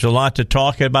us. There's a lot to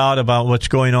talk about what's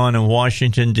going on in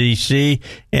Washington, D.C.,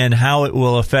 and how it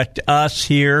will affect us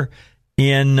here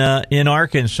in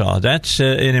Arkansas. That's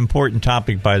an important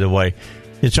topic, by the way.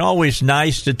 It's always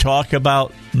nice to talk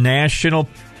about national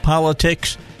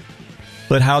politics,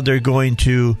 but how they're going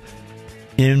to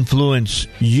influence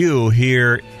you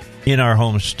here in our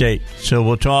home state. So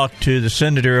we'll talk to the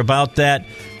senator about that.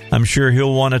 I'm sure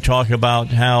he'll want to talk about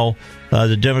how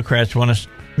the Democrats want to,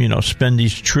 spend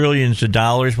these trillions of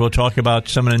dollars. We'll talk about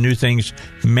some of the new things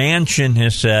Manchin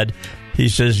has said. He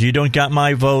says, you don't got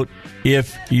my vote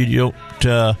if you don't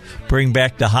bring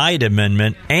back the Hyde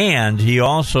Amendment. And he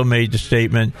also made the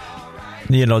statement,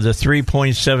 the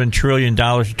 $3.7 trillion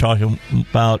you're talking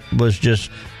about was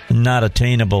just not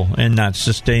attainable and not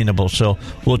sustainable. So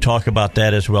we'll talk about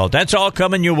that as well. That's all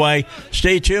coming your way.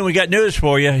 Stay tuned. We got news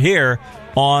for you here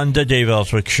on the Dave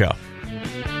Elswick Show.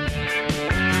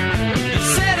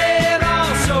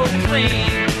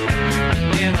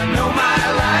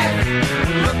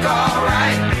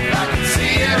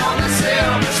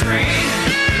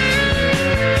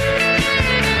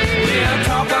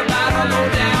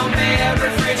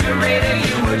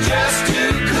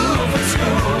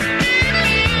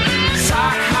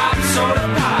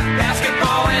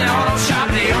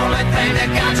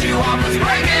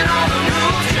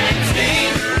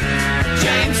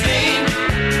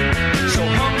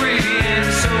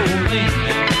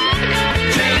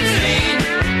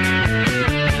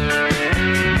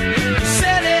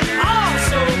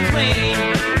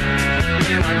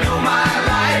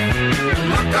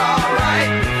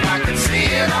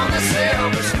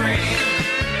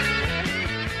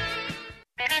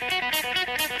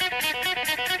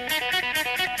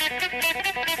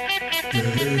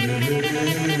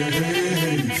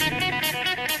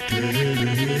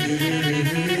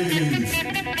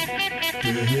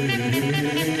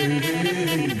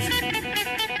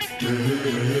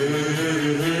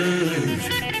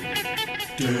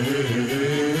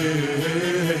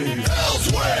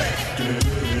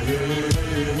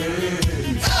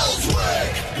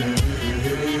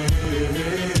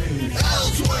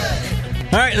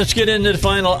 All right, let's get into the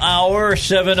final hour,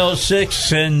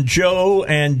 7:06, and Joe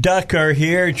and Duck are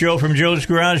here. Joe from Joe's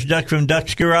Garage, Duck from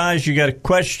Duck's Garage. You got a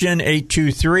question,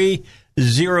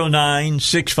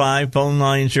 823-0965. Phone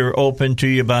lines are open to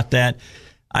you about that.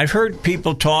 I've heard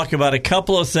people talk about a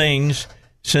couple of things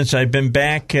since I've been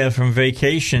back from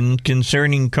vacation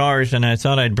concerning cars, and I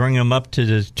thought I'd bring them up to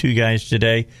the two guys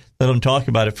today, let them talk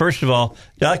about it. First of all,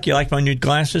 Duck, you like my new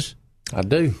glasses? I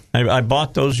do. I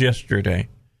bought those yesterday.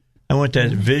 I went to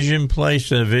that Vision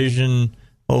place, Vision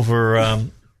over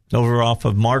off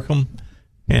of Markham,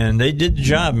 and they did the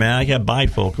job, man. I got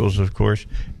bifocals, of course,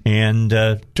 and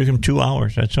took them 2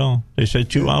 hours. That's all. They said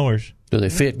 2 hours. Do they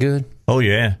fit good? Oh,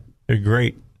 yeah. They're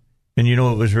great. And you know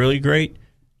what was really great?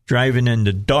 Driving in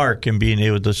the dark and being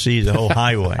able to see the whole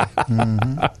highway.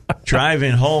 Mm-hmm.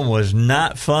 Driving home was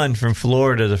not fun from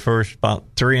Florida the first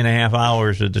about 3.5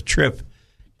 hours of the trip,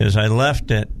 because I left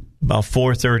at about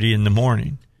 4:30 in the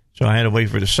morning. So I had to wait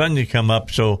for the sun to come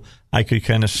up so I could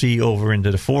kind of see over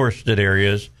into the forested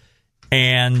areas.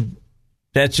 And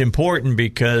that's important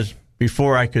because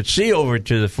before I could see over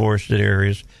to the forested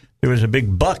areas, there was a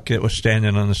big buck that was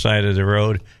standing on the side of the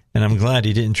road. And I'm glad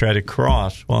he didn't try to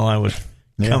cross while I was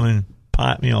coming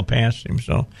past him.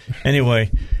 So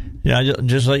anyway,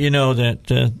 just let you know that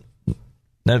that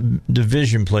the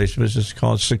Vision place was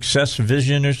called Success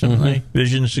Vision or something like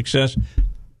Vision Success.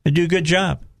 They do a good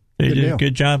job. They did a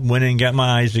good job. Went in and got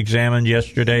my eyes examined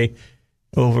yesterday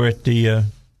over at the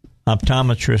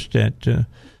optometrist at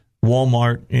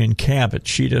Walmart in Cabot.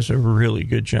 She does a really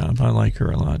good job. I like her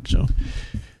a lot. So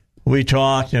we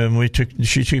talked, and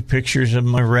she took pictures of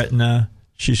my retina.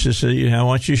 She says, I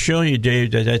want you to show you,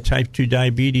 Dave, that type 2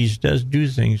 diabetes does do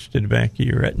things to the back of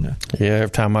your retina. Yeah,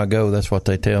 every time I go, that's what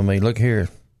they tell me. Look here.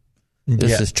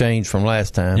 This has changed from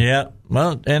last time. Yeah,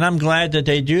 well, and I'm glad that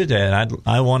they do that.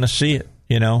 I want to see it.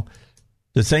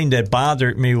 The thing that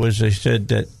bothered me was they said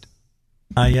that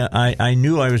I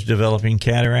knew I was developing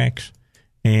cataracts,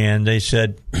 and they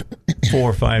said 4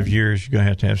 or 5 years you're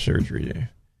going to have surgery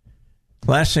there.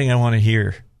 Last thing I want to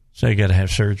hear is I got to have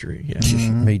surgery. Yeah.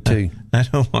 Mm-hmm. Me too. I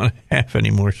don't want to have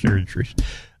any more surgeries.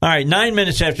 All right, 9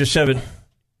 minutes after 7,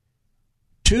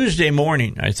 Tuesday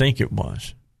morning, I think it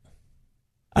was.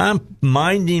 I'm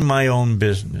minding my own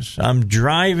business. I'm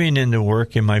driving into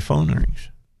work, and my phone rings.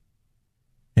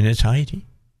 And it's Heidi.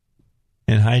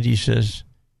 And Heidi says,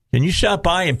 can you stop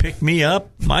by and pick me up?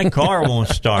 My car won't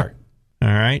start. All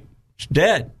right. It's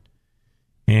dead.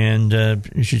 And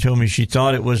she told me she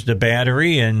thought it was the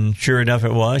battery, and sure enough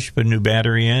it was. She put a new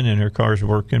battery in, and her car's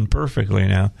working perfectly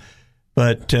now.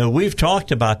 But we've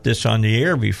talked about this on the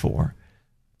air before.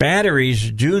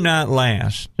 Batteries do not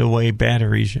last the way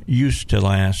batteries used to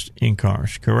last in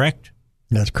cars, correct?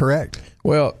 That's correct.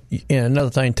 Well, and another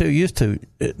thing, too,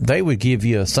 they would give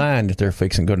you a sign that they're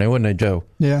fixing to go down, wouldn't they, Joe?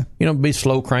 Yeah. Be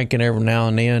slow cranking every now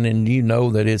and then, and you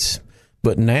know that it's...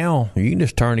 But now, you can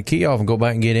just turn the key off and go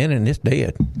back and get in, and it's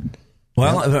dead.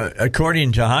 Well,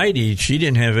 according to Heidi, she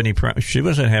didn't have she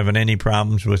wasn't having any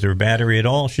problems with her battery at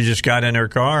all. She just got in her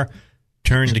car,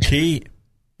 turned the key,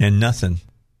 and nothing.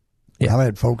 Yeah. I've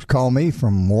had folks call me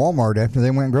from Walmart after they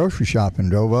went grocery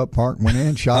shopping, drove up, parked, went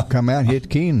in, shop, come out, hit the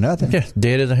key, and nothing. Yeah,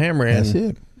 dead as a hammer. That's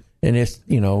it. And it's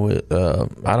I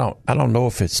don't know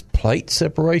if it's plate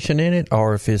separation in it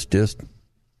or if it's just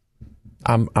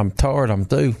I'm tired, I'm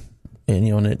through.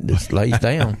 And, it just lays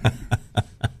down.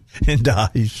 And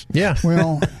dies. Yeah.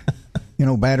 Well,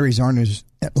 batteries aren't as,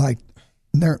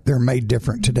 they're made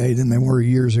different today than they were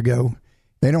years ago.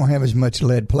 They don't have as much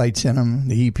lead plates in them.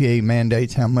 The EPA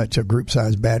mandates how much a group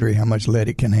size battery, how much lead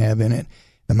it can have in it.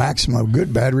 The maximum of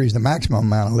good batteries, the maximum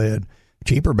amount of lead.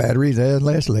 Cheaper batteries, they have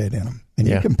less lead in them. And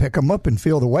you can pick them up and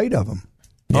feel the weight of them.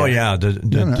 Oh, yeah.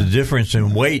 The difference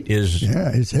in weight is...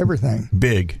 Yeah, it's everything.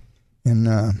 Big. And...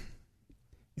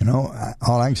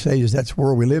 all I can say is that's the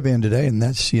world we live in today, and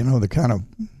that's, the kind of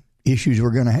issues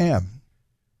we're going to have.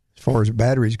 As far as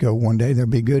batteries go, one day they'll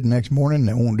be good, next morning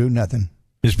they won't do nothing.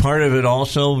 Is part of it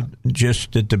also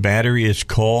just that the battery is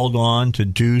called on to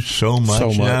do so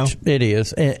much now? It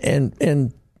is.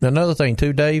 And another thing,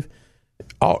 too, Dave,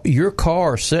 your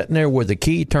car sitting there with the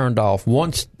key turned off,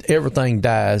 once everything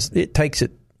dies, it takes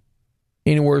it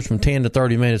anywhere from 10 to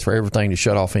 30 minutes for everything to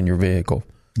shut off in your vehicle.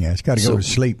 Yeah, it's got to go to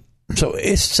sleep. So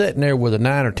it's sitting there with a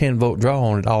 9 or 10 volt draw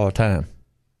on it all the time.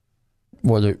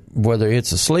 Whether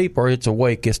it's asleep or it's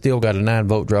awake, it's still got a 9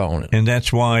 volt draw on it. And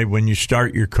that's why when you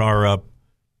start your car up,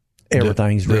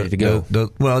 everything's ready to go.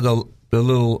 The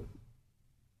little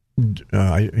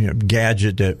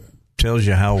gadget that tells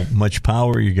you how much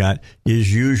power you got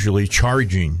is usually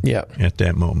charging at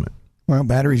that moment. Well,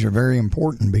 batteries are very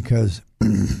important because,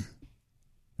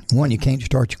 one, you can't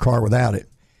start your car without it.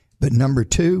 But number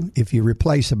two, if you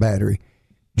replace a battery,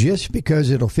 just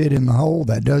because it'll fit in the hole,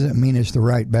 that doesn't mean it's the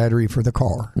right battery for the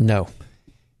car. No.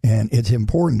 And it's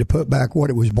important to put back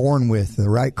what it was born with, the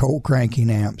right cold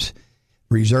cranking amps,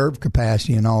 reserve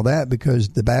capacity and all that, because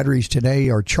the batteries today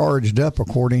are charged up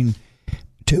according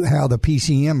to how the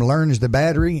PCM learns the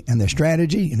battery and the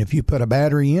strategy. And if you put a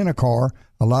battery in a car,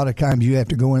 a lot of times you have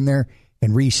to go in there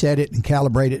and reset it and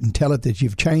calibrate it and tell it that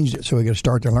you've changed it so it can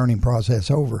start the learning process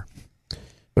over.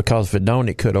 Because if it don't,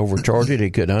 it could overcharge it.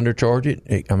 It could undercharge it.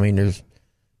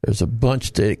 There's a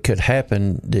bunch that it could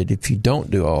happen that if you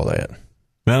don't do all that.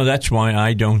 Well, that's why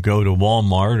I don't go to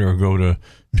Walmart or go to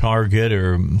Target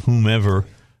or whomever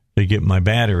to get my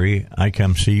battery. I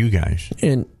come see you guys.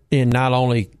 And not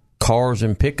only cars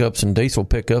and pickups and diesel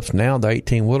pickups, now the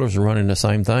 18-wheelers are running the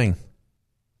same thing.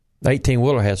 The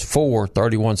 18-wheeler has 4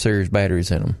 31 series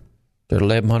batteries in them. They're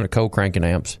 1,100 cold cranking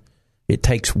amps. It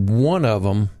takes one of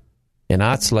them and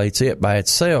isolates it by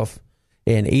itself,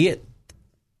 and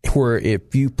where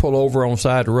if you pull over on the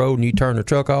side of the road and you turn the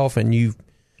truck off and you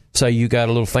say you got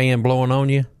a little fan blowing on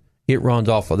you, it runs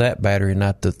off of that battery,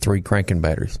 not the 3 cranking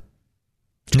batteries.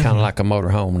 It's kind of like a motor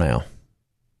home now.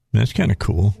 That's kind of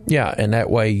cool. Yeah, and that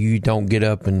way you don't get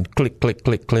up and click, click,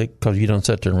 click, click, because you don't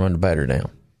sit there and run the battery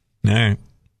down. All right.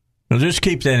 Well, just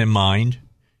keep that in mind.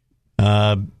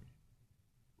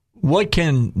 What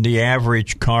can the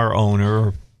average car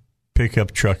owner,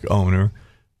 pickup truck owner,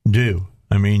 do?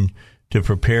 I mean, to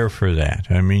prepare for that.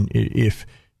 I mean, if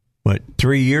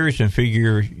 3 years, and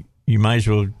figure you might as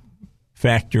well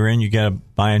factor in you got to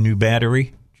buy a new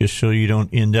battery just so you don't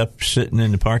end up sitting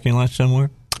in the parking lot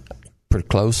somewhere. Pretty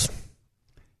close.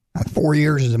 4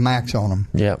 years is a max on them.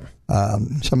 Yep.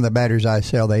 Some of the batteries I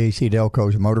sell, the AC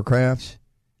Delcos and Motorcrafts,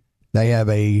 they have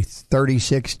a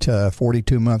 36 to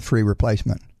 42 month free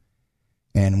replacement.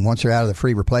 And once they're out of the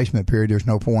free replacement period, there's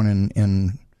no point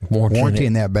in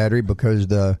warranting that battery, because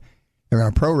they're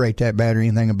going to prorate that battery,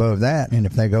 anything above that. And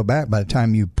if they go back, by the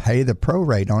time you pay the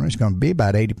prorate on it, it's going to be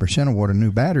about 80% of what a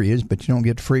new battery is, but you don't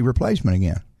get the free replacement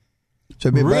again. So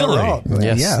it'd be better off.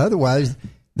 Yes. Yeah, otherwise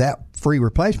that free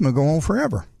replacement will go on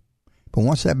forever. But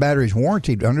once that battery is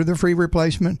warranted under the free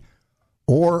replacement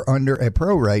or under a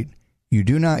prorate, you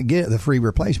do not get the free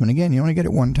replacement again. You only get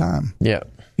it one time. Yeah.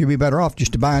 You'd be better off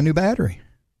just to buy a new battery.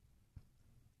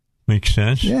 Makes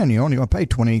sense. Yeah, and you only want to pay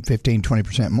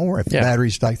 20% more if the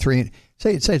battery's like say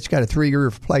it's got a 3-year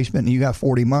replacement and you got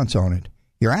 40 months on it.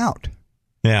 You're out.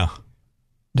 Yeah.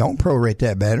 Don't prorate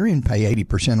that battery and pay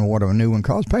 80% of what a new one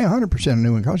costs. Pay 100% of a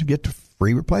new one costs and get the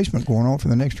free replacement going on for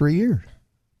the next 3 years.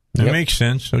 That makes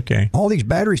sense. Okay. All these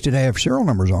batteries today have serial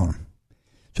numbers on them.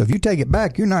 So if you take it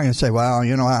back, you're not going to say, well,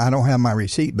 I don't have my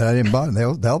receipt, but I didn't buy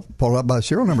it. They'll pull up by the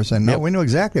serial number saying, no, we know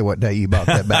exactly what day you bought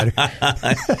that battery.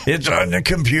 It's on the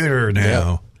computer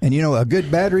now. And, a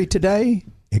good battery today,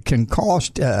 it can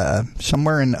cost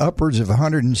somewhere in the upwards of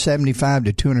 $175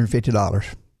 to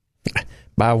 $250.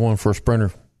 Buy one for a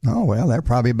Sprinter. Oh, well, they're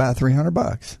probably about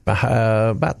 $300.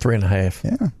 About $3.50.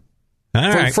 Yeah. All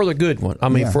right. For the good one. I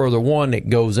mean, for the one that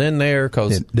goes in there.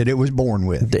 That it was born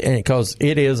with. Because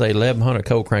it is a 1100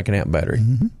 co-cranking amp battery.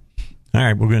 Mm-hmm. All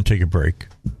right, we're going to take a break.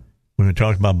 We're going to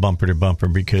talk about bumper to bumper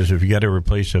because if you got to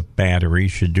replace a battery, you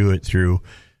should do it through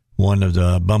one of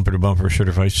the bumper to bumper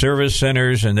certified service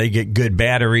centers, and they get good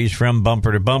batteries from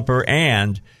bumper to bumper.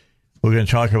 And we're going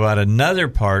to talk about another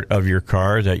part of your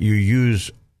car that you use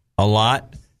a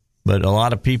lot, but a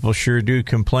lot of people sure do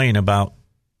complain about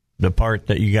the part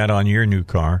that you got on your new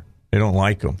car. They don't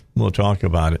like them. We'll talk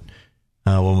about it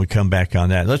when we come back on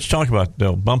that. Let's talk about,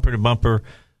 though, bumper-to-bumper,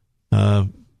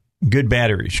 good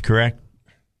batteries, correct?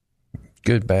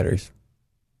 Good batteries.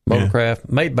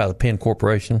 Motorcraft, made by the Penn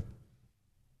Corporation.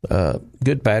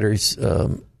 Good batteries.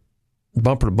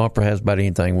 Bumper-to-bumper has about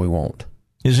anything we want.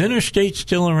 Is Interstate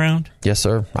still around? Yes,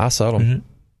 sir. I sell them. Mm-hmm.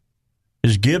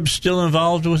 Is Gibbs still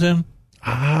involved with him?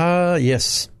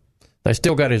 Yes. They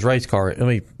still got his race car. Let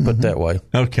me put it that way.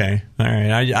 Okay. All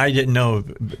right. I didn't know.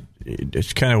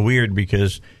 It's kind of weird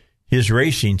because his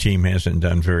racing team hasn't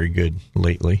done very good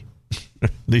lately.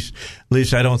 at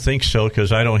least I don't think so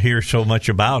because I don't hear so much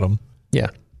about him. Yeah.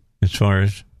 As far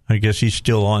as, I guess he's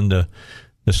still on the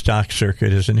stock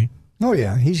circuit, isn't he? Oh,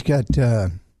 yeah. He's got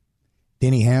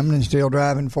Denny Hamlin still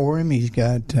driving for him. He's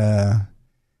got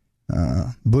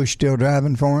Bush still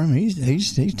driving for him. He's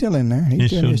still in there.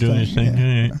 He's still doing his thing.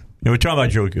 Yeah. Yeah, we're talking about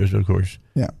Joe Gibbs, of course.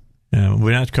 Yeah.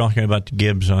 We're not talking about the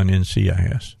Gibbs on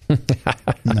NCIS.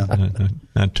 No,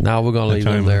 we're going to leave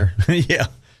him there. Yeah.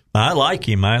 I like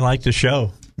him. I like the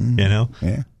show. Mm-hmm.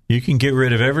 Yeah. You can get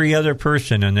rid of every other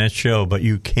person on that show, but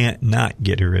you can't not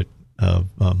get rid of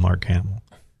Mark Hamill.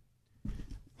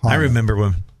 I remember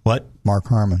when, what? Mark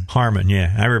Harmon. Harmon,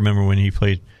 yeah. I remember when he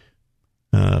played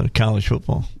college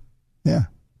football. Yeah.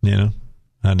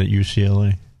 Out at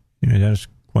UCLA. That was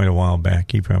quite a while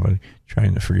back. He probably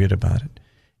trying to forget about it.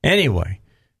 Anyway,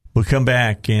 we'll come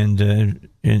back and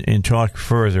talk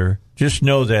further. Just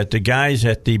know that the guys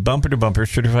at the Bumper to Bumper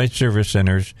Certified Service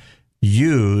Centers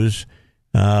use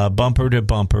bumper to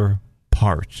bumper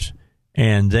parts,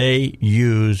 and they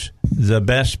use the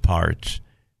best parts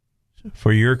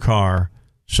for your car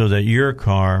so that your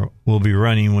car will be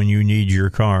running when you need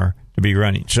your car to be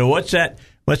running. So what's that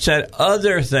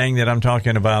other thing that I'm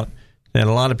talking about that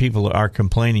a lot of people are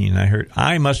complaining?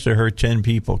 I must have heard 10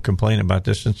 people complain about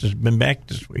this since it's been back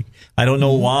this week. I don't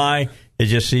know why. It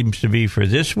just seems to be for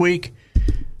this week.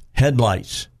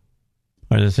 Headlights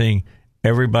are the thing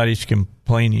everybody's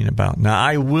complaining about. Now,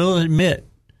 I will admit,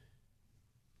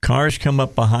 cars come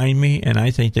up behind me, and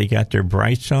I think they got their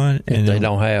brights on. And they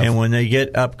don't have. And when they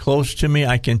get up close to me,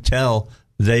 I can tell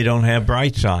they don't have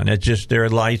brights on. It's just their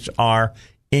lights are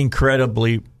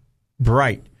incredibly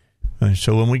bright.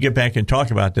 So when we get back and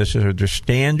talk about this, are there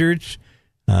standards?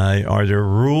 Are there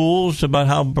rules about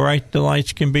how bright the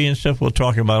lights can be and stuff? We'll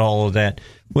talk about all of that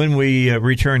when we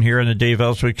return here on the Dave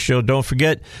Elswick Show. Don't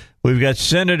forget, we've got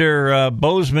Senator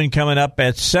Bozeman coming up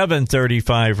at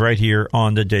 7:35 right here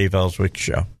on the Dave Elswick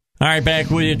Show. All right,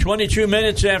 back with you. 22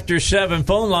 minutes after 7.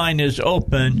 Phone line is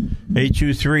open,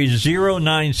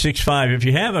 823-0965. If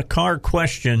you have a car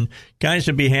question, guys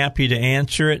would be happy to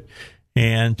answer it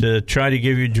and to try to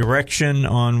give you direction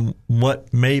on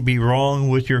what may be wrong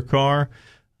with your car.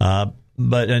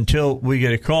 But until we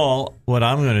get a call, what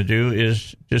I'm going to do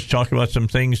is just talk about some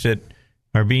things that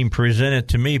are being presented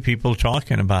to me, people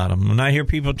talking about them. When I hear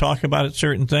people talk about a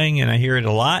certain thing, and I hear it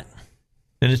a lot,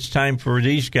 then it's time for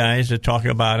these guys to talk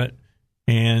about it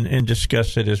and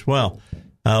discuss it as well.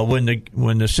 When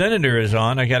the senator is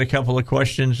on, I got a couple of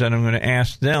questions that I'm going to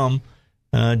ask them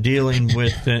dealing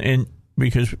with and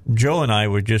because Joe and I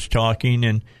were just talking,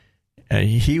 and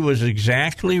he was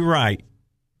exactly right.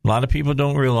 A lot of people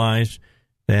don't realize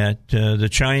that the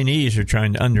Chinese are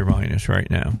trying to undermine us right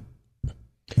now.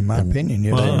 In my opinion,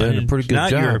 yes. Well, they're doing a pretty good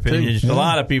job. Not your opinion. It's a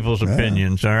lot of people's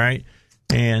opinions, all right?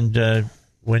 And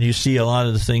when you see a lot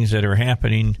of the things that are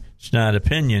happening, it's not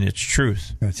opinion, it's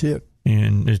truth. That's it.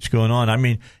 and it's going on. I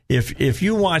mean, if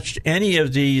you watched any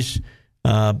of these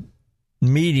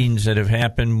meetings that have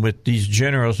happened with these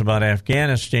generals about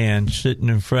Afghanistan sitting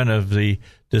in front of the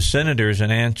senators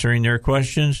and answering their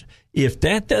questions, if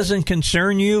that doesn't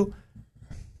concern you,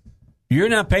 you're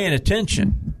not paying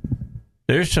attention.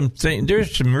 There's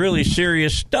some really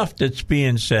serious stuff that's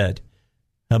being said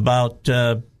about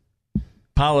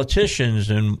politicians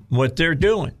and what they're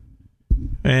doing,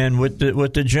 and with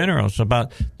the generals.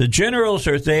 About the generals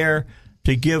are there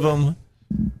to give them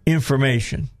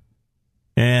information.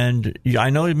 And I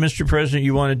know, Mr. President,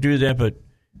 you want to do that, but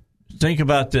think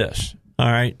about this, all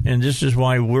right? And this is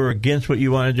why we're against what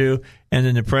you want to do. And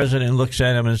then the president looks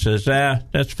at him and says,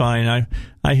 that's fine.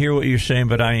 I hear what you're saying,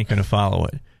 but I ain't going to follow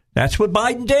it. That's what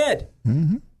Biden did.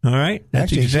 Mm-hmm. All right? That's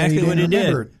actually exactly what he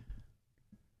did.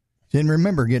 Didn't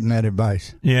remember getting that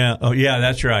advice. Yeah. Oh, yeah,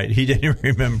 that's right. He didn't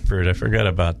remember it. I forgot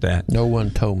about that. No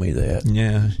one told me that.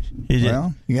 Yeah.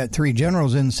 Well, you got three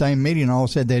generals in the same meeting, all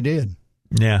said they did.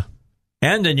 Yeah.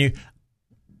 And then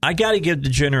I got to give the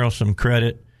general some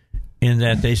credit in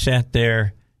that they sat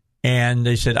there and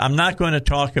they said, I'm not going to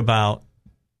talk about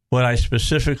what I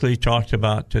specifically talked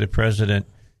about to the president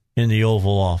in the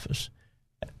Oval Office.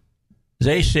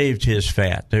 They saved his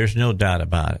fat. There's no doubt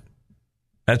about it.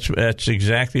 That's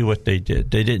exactly what they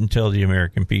did. They didn't tell the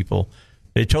American people.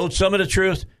 They told some of the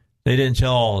truth. They didn't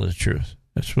tell all of the truth.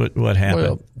 That's what happened.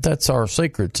 Well, that's our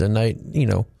secrets, and they,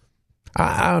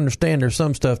 I understand there's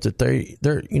some stuff that they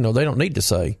don't need to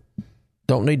say,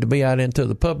 don't need to be out into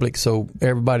the public so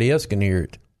everybody else can hear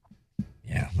it.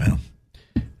 Yeah, well,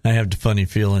 I have the funny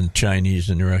feeling Chinese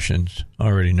and Russians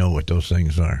already know what those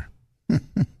things are.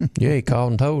 Yeah, he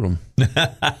called and told them.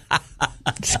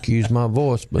 Excuse my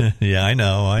voice, but yeah, I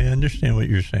know. I understand what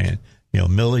you're saying.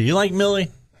 Millie, you like Millie?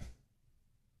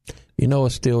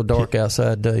 It's still dark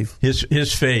outside, Dave.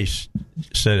 His face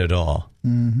said it all.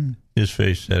 Mm-hmm. His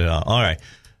face said it all. All right,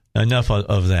 enough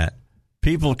of that.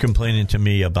 People complaining to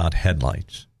me about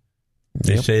headlights.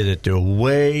 They say that they're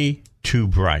way too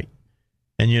bright.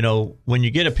 And, when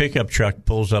you get a pickup truck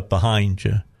pulls up behind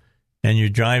you and you're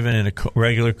driving in a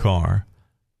regular car,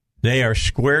 they are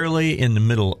squarely in the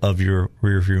middle of your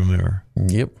rearview mirror.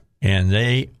 Yep. And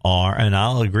they are, and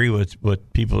I'll agree with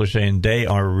what people are saying, they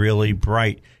are really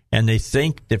bright. And they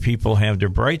think that people have their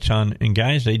brights on, and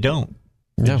guys, they don't.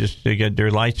 No. They get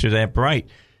their lights are that bright.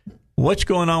 What's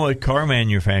going on with car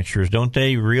manufacturers? Don't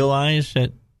they realize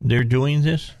that they're doing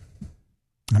this?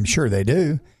 I'm sure they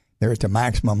do. They're at the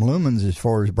maximum lumens as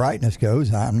far as brightness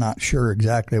goes. I'm not sure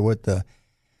exactly what the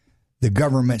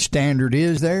government standard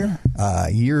is there.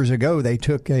 Years ago, they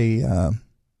took a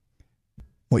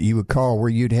what you would call where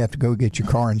you'd have to go get your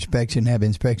car inspection, have an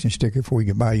inspection sticker before you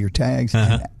could buy your tags.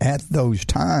 Uh-huh. And at those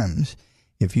times,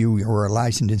 if you were a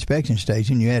licensed inspection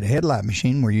station, you had a headlight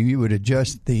machine where you would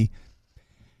adjust the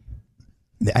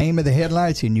aim of the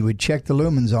headlights and you would check the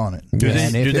lumens on it.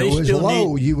 And if it was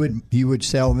low, you would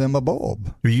sell them a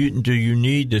bulb. Do you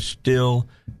need to still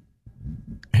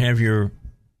have your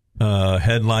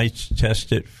headlights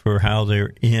tested for how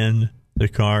they're in the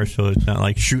car, so it's not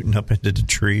like shooting up into the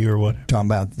tree or whatever? Talking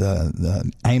about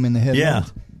the aim in the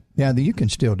headlights? Yeah, you can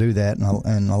still do that,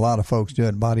 and a lot of folks do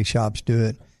it. Body shops do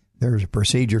it. There's a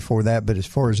procedure for that, but as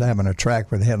far as having a track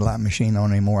with a headlight machine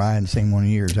on anymore, I hadn't seen one in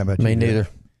years. How about you? Me neither.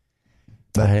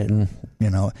 But, I hadn't.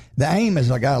 The aim has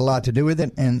got a lot to do with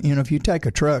it, and, if you take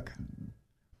a truck,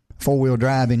 four-wheel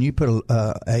drive, and you put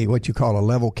a what you call a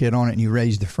level kit on it, and you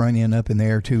raise the front end up in the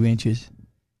air 2 inches,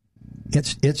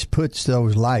 it puts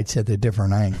those lights at a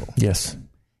different angle. Yes.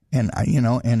 And,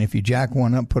 and if you jack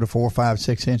one up, put a 4, 5,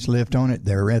 6 inch lift on it,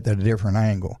 they're at a different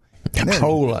angle. A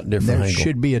whole lot different there angle.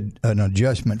 Should be an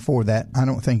adjustment for that. I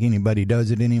don't think anybody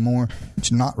does it anymore.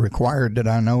 It's not required that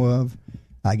I know of.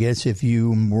 I guess if you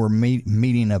were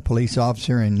meeting a police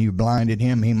officer and you blinded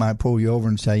him, he might pull you over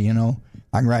and say,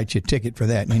 I can write you a ticket for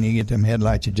that, and you get them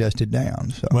headlights adjusted down.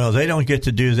 So. Well, they don't get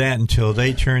to do that until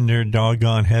they turn their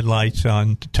doggone headlights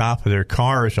on the top of their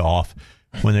cars off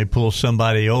when they pull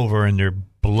somebody over and they're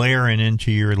blaring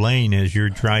into your lane as you're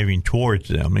driving towards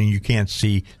them. I mean, you can't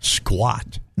see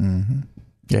squat. Mm-hmm.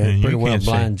 Yeah, it pretty well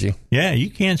blinds you. Yeah, you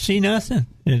can't see nothing.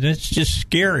 It's just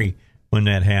scary when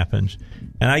that happens.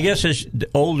 And I guess as the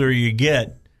older you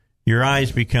get, your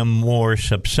eyes become more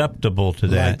susceptible to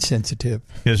that. Light sensitive.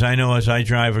 Because I know as I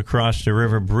drive across the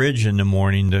river bridge in the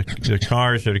morning, the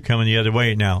cars that are coming the other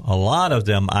way now, a lot of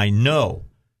them I know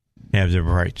have their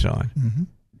brights on. Mm-hmm.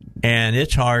 And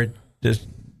it's hard to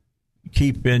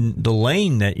keep in the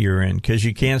lane that you're in because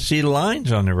you can't see the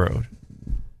lines on the road.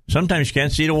 Sometimes you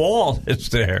can't see the wall that's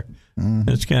there.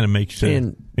 That's kind of makes it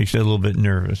a little bit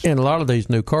nervous. And a lot of these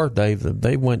new cars, Dave,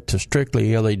 they went to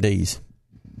strictly LEDs.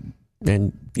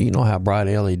 And you know how bright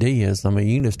LED is. I mean,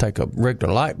 you can just take a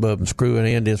regular light bulb and screw it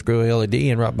in, then screw a LED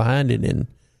in right behind it, and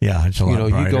it's a lot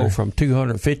brighter. You go from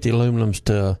 250 aluminums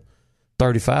to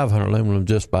 3,500 aluminum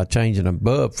just by changing a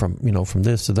bulb from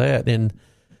this to that, and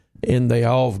they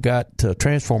all have got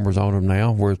transformers on them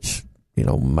now, which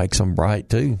makes them bright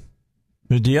too.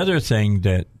 But the other thing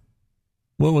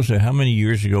what was it? How many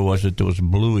years ago was it? Those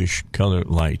bluish colored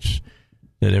lights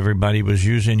that everybody was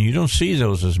using. You don't see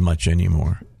those as much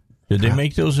anymore. Did they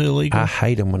make those illegal? I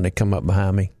hate them when they come up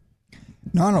behind me.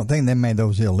 No, I don't think they made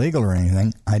those illegal or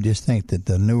anything. I just think that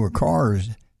the newer cars,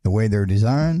 the way they're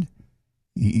designed,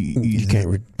 you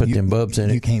can't put them bulbs in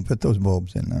it. You can't put those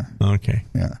bulbs in there. Okay.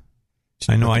 Yeah.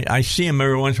 I know. I see them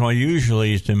every once in a while.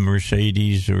 Usually it's the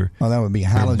Mercedes or that would be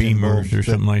halogen Beamers bulbs, or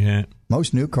something like that.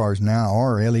 Most new cars now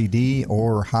are LED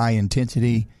or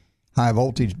high-intensity,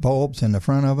 high-voltage bulbs in the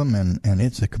front of them, and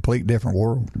it's a complete different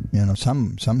world.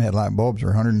 Some headlight bulbs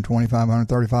are $125,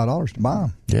 $135 to buy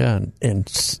them. Yeah, and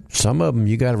some of them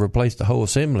you got to replace the whole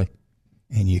assembly.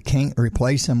 And you can't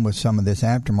replace them with some of this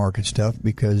aftermarket stuff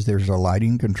because there's a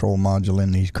lighting control module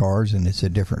in these cars, and it's a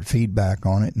different feedback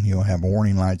on it. And you'll have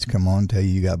warning lights come on, tell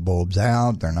you got bulbs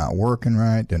out, they're not working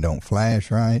right, they don't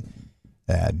flash right,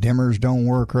 dimmers don't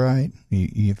work right.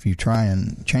 If you try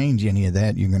and change any of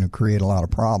that, you're going to create a lot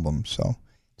of problems. So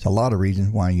it's a lot of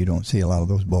reasons why you don't see a lot of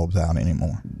those bulbs out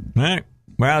anymore. All right.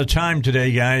 We're out of time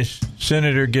today, guys.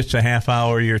 Senator gets a half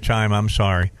hour of your time. I'm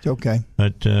sorry. It's okay.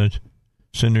 But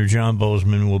Senator John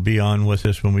Boozman will be on with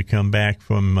us when we come back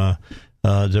from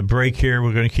the break here.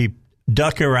 We're going to keep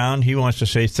Duck around. He wants to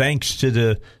say thanks to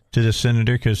the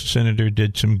senator because the senator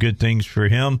did some good things for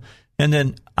him. And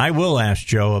then I will ask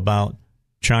Joe about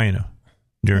China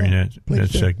during that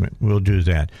segment. We'll do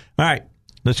that. All right,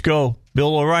 let's go.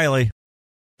 Bill O'Reilly.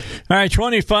 All right,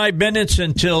 25 minutes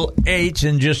until 8.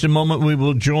 In just a moment, we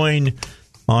will join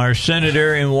our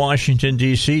senator in Washington,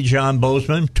 D.C., John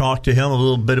Boozman, talk to him a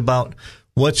little bit about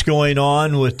what's going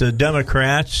on with the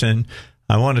Democrats. And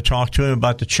I want to talk to him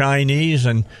about the Chinese.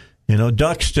 And,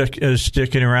 Duck is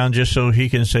sticking around just so he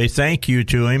can say thank you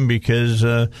to him because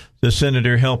the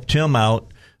senator helped him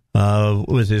out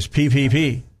with his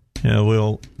PPP.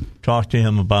 We'll talk to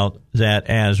him about that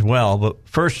as well. But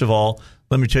first of all,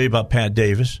 let me tell you about Pat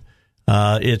Davis.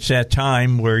 It's that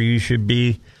time where you should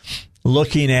be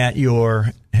looking at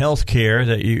your health care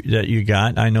that you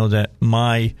got. I know that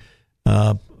my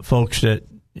folks that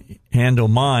handle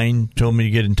mine told me to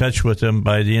get in touch with them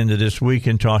by the end of this week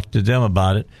and talk to them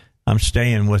about it. I'm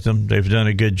staying with them. They've done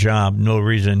a good job. No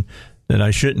reason that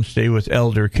I shouldn't stay with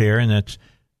Elder Care, and that's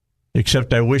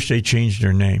except I wish they changed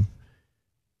their name.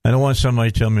 I don't want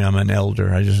somebody to tell me I'm an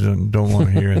elder. I just don't want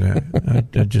to hear that.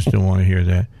 I just don't want to hear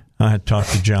that. I had to talk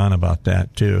to John about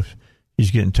that, too. He's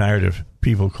getting tired of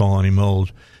people calling him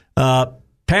old.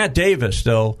 Pat Davis,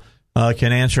 though,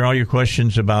 can answer all your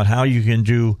questions about how you can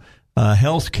do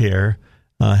health care,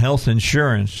 health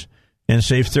insurance, and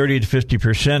save 30 to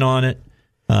 50% on it.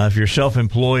 If you're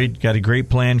self-employed, got a great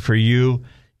plan for you.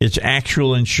 It's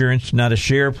actual insurance, not a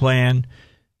share plan.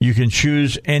 You can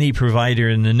choose any provider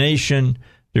in the nation.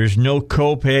 There's no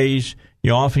co-pays.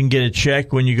 You often get a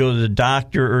check when you go to the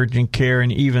doctor, urgent care, and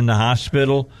even the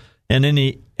hospital. And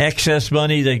any excess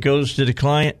money that goes to the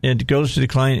client, it goes to the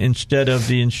client instead of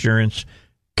the insurance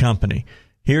company.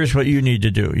 Here's what you need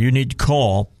to do. You need to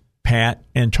call Pat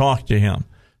and talk to him.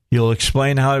 He'll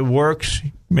explain how it works.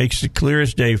 Makes it clear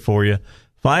as day for you.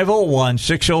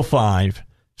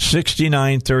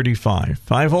 501-605-6935.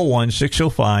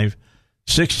 501-605-6935.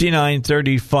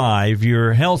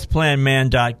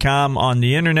 YourHealthPlanMan.com on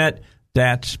the internet.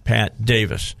 That's Pat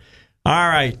Davis. All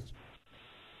right.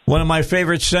 One of my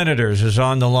favorite senators is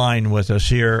on the line with us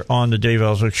here on the Dave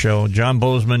Elswick Show. John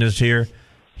Boozman is here.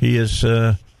 He is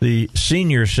the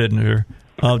senior senator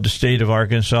of the state of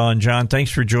Arkansas. And, John, thanks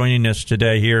for joining us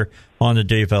today here on the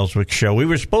Dave Elswick Show. We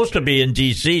were supposed to be in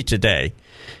D.C. today,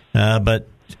 but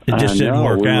it just didn't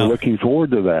work out. We were looking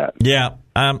forward to that. Yeah,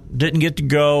 didn't get to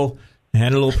go. I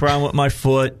had a little problem with my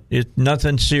foot. It's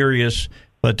nothing serious,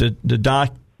 but the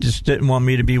doc just didn't want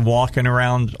me to be walking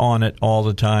around on it all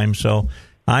the time. So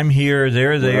I'm here,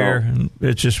 they're there. Well,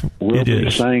 it's just we'll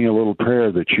be saying a little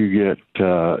prayer that you get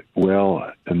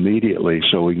well immediately,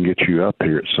 so we can get you up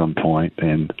here at some point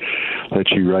and let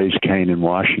you raise cane in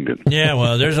Washington. Yeah,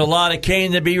 well, there's a lot of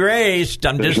cane to be raised.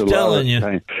 I'm just telling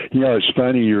you. It's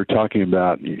funny you were talking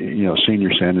about,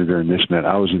 senior senator and this and that.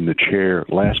 I was in the chair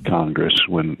last Congress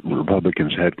when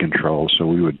Republicans had control, so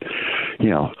we would,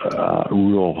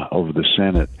 rule over the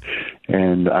Senate.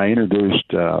 And I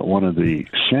introduced one of the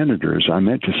senators. I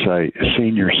meant to say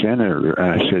senior senator,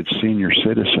 and I said senior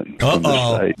citizen from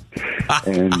the state.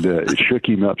 And it shook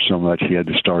him up so much he had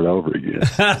to start over again.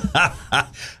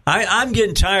 I'm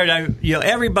getting tired.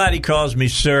 Everybody calls me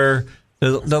sir.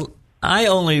 I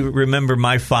only remember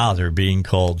my father being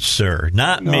called sir,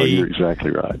 not me. You're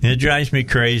exactly right. It drives me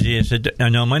crazy. I said,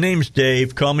 "No, my name's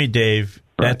Dave. Call me Dave."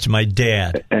 That's my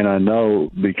dad. And I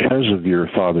know because of your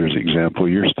father's example,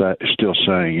 you're still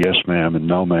saying yes, ma'am, and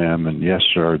no, ma'am, and yes,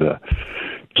 sir to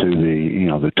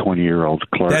the 20-year-old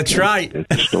clerk. That's right. At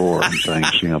the store and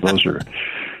things.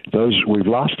 Those we've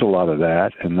lost a lot of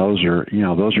that, and those are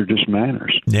just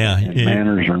manners. Yeah,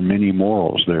 manners are many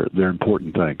morals. They're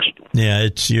important things. Yeah,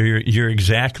 you're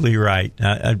exactly right.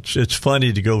 It's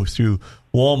funny to go through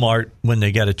Walmart when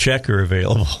they got a checker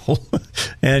available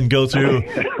and go through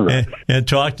and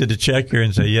talk to the checker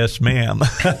and say, yes, ma'am.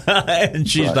 And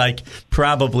she's like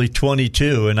probably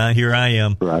 22, and here I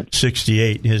am,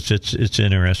 68. It's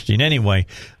interesting. Anyway,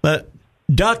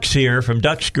 Duck's here from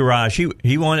Duck's Garage.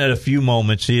 He wanted a few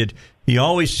moments. He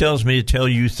always tells me to tell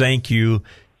you thank you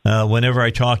whenever I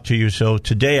talk to you. So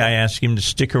today I asked him to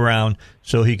stick around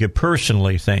so he could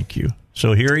personally thank you.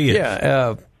 So here he is.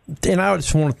 Yeah, and I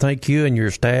just want to thank you and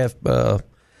your staff.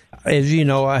 As you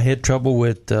know, I had trouble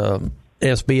with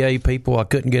SBA people. I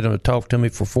couldn't get them to talk to me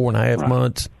for 4.5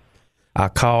 months. I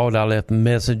called, I left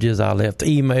messages, I left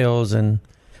emails, and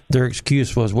their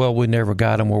excuse was, well, we never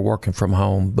got them. We're working from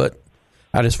home. But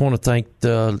I just want to thank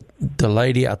the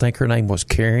lady. I think her name was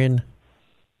Karen.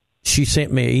 She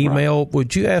sent me an email. Right.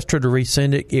 Would you ask her to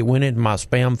resend it? It went into my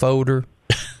spam folder.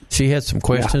 She had some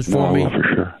questions for me. For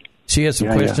sure. She had some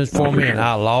questions for me, and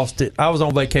I lost it. I was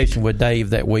on vacation with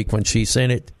Dave that week when she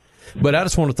sent it. But I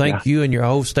just want to thank you and your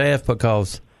whole staff,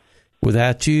 because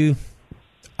without you,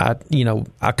 I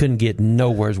couldn't get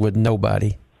nowhere with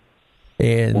nobody.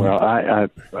 And well, I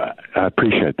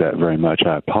appreciate that very much.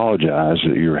 I apologize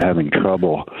that you're having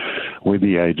trouble with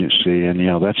the agency, and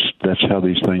that's how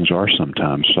these things are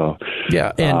sometimes. So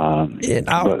yeah, and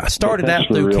I started out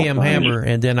through Kim Hammer,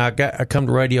 and then I come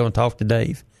to radio and talked to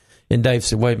Dave, and Dave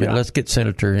said, "Wait a minute, let's get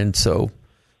Senator." And so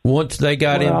once they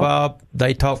got involved,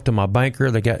 they talked to my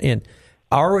banker. They got in.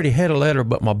 I already had a letter,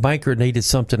 but my banker needed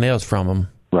something else from them.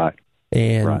 Right,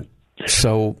 and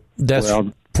so that's.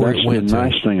 The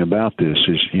nice thing about this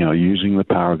is, using the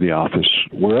power of the office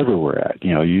wherever we're at,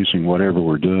 using whatever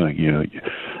we're doing,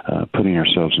 putting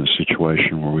ourselves in a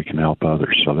situation where we can help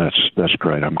others. So that's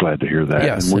great. I'm glad to hear that.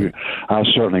 Yes. And I'll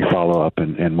certainly follow up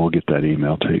and we'll get that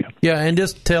email to you. Yeah, and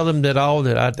just tell them that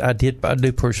I do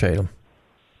appreciate them,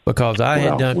 because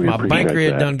my banker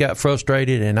had done got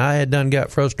frustrated, and I had done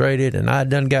got frustrated, and I had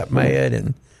done got mad,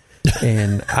 and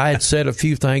I had said a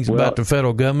few things about the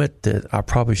federal government that I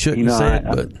probably shouldn't have said.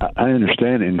 But I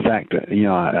understand. In fact,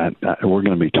 we're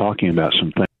going to be talking about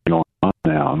some things going on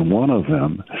now, and one of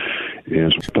them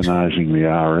is weaponizing the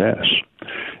IRS.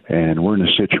 And we're in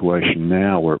a situation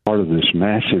now where part of this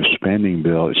massive spending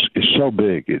bill is so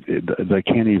big, they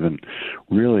can't even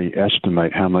really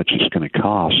estimate how much it's going to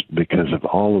cost because of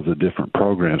all of the different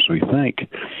programs. They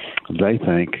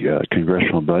think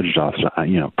Congressional Budget Office,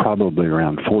 probably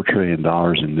around $4 trillion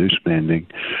in new spending,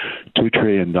 $2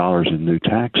 trillion in new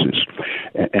taxes.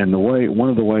 And one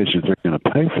of the ways that they're going to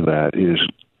pay for that is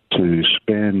to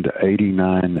spend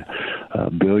 $89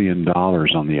 billion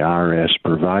on the IRS,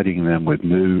 providing them with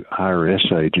new IRS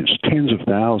agents, tens of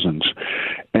thousands.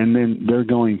 And then they're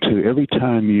going to, every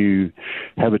time you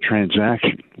have a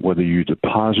transaction, whether you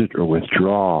deposit or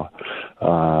withdraw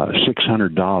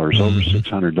 $600, over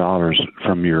 $600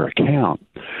 from your account,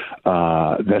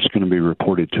 that's going to be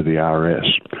reported to the IRS.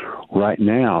 Right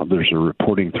now, there's a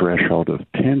reporting threshold of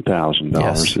 $10,000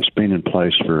 that's been in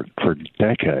place for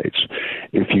decades.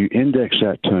 If you index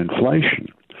that to inflation,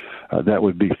 that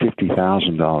would be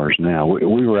 $50,000 now.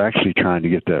 We were actually trying to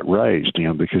get that raised,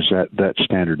 because that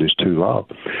standard is too low.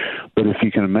 But if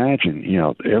you can imagine,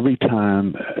 every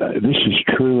time, this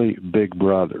is truly Big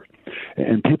Brother.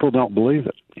 And people don't believe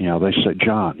it. They say,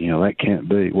 John, that can't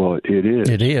be. Well, it is.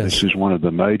 It is. This is one of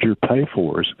the major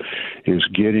pay-fors, is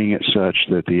getting it such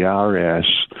that the IRS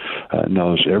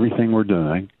knows everything we're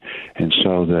doing, and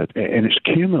so that, and it's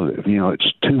cumulative.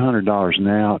 It's $200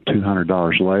 now,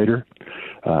 $200 later.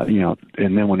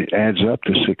 And then when it adds up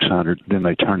to $600, then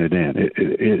they turn it in. It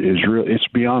is real. It's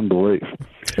beyond belief.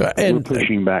 And we're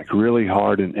pushing back really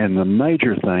hard, and the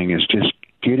major thing is just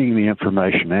getting the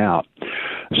information out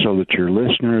so that your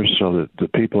listeners, so that the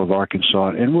people of Arkansas,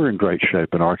 and we're in great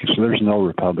shape in Arkansas. There's no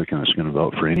Republican that's going to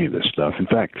vote for any of this stuff. In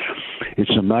fact,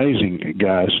 it's amazing,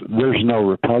 guys. There's no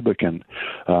Republican,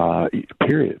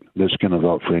 period, that's going to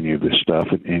vote for any of this stuff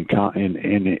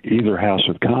in either house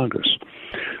of Congress.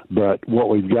 But what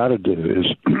we've got to do is,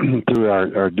 through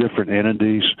our different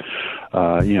entities,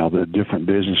 the different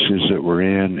businesses that we're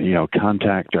in,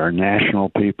 contact our national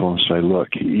people and say, look,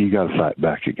 you got to fight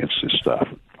back against this stuff.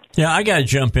 Yeah, I got to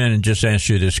jump in and just ask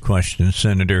you this question,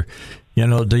 Senator. The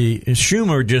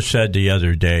Schumer just said the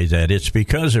other day that it's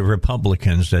because of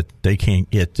Republicans that they can't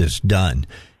get this done.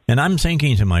 And I'm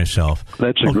thinking to myself,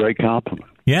 that's a great compliment.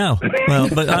 Yeah, well,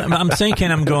 but I'm thinking,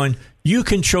 I'm going, you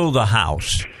control the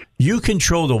House. You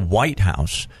control the White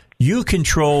House. You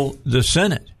control the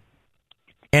Senate.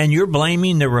 And you're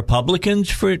blaming the Republicans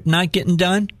for it not getting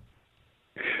done?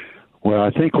 Well,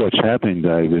 I think what's happening,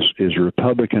 Dave, is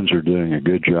Republicans are doing a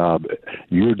good job.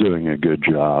 You're doing a good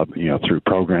job, through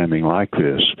programming like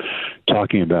this,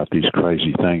 talking about these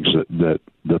crazy things that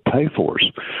pay for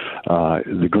us.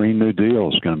 The Green New Deal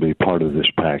is going to be part of this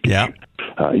package. Yeah.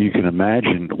 You can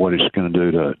imagine what it's going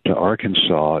to do to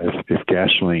Arkansas if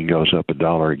gasoline goes up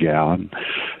 $1 a gallon.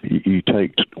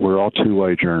 We're all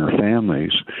two-wage earner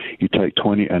families. You take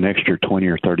an extra $20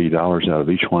 or $30 out of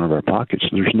each one of our pockets.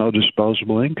 There's no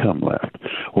disposable income left.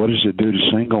 What does it do to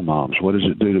single moms? What does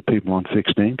it do to people on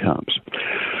fixed incomes?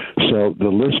 So the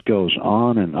list goes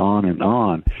on and on and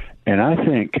on. And I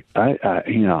think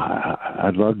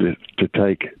I'd love to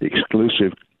take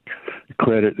exclusive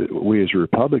credit we as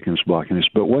Republicans blocking this,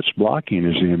 but what's blocking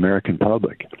is the American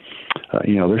public.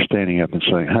 They're standing up and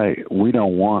saying, hey, we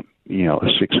don't want a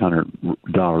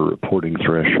 $600 reporting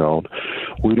threshold.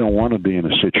 We don't want to be in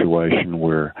a situation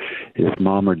where if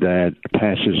mom or dad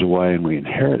passes away and we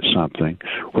inherit something,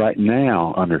 right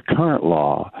now under current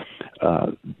law,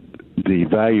 the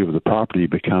value of the property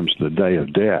becomes the day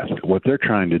of death. What they're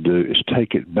trying to do is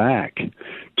take it back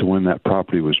to when that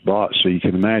property was bought. So you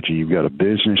can imagine you've got a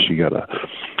business, you got a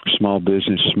small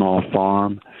business, small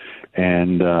farm,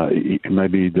 and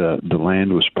maybe the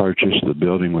land was purchased, the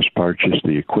building was purchased,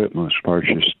 the equipment was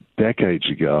purchased decades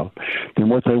ago. Then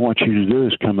what they want you to do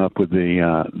is come up with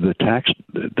the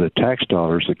tax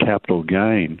dollars, the capital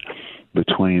gain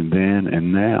between then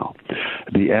and now.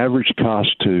 The average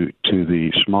cost to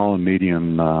the small and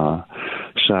medium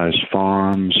sized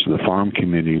farms, the farm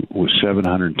community, was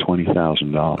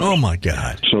 $720,000. Oh my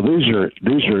God! So these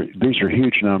are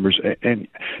huge numbers. And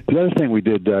the other thing we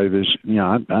did, Dave, is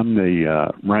I'm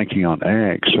the ranking on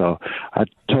ag, so I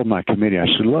told my committee, I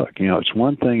said, look, it's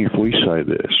one thing if we say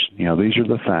this, these are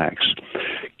the facts.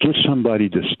 Get somebody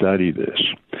to study this.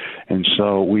 And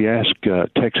so we asked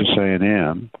Texas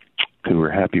A&M, who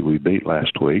we're happy we beat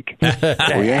last week. We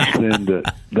asked them they're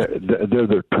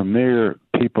the premier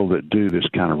people that do this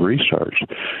kind of research.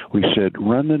 We said,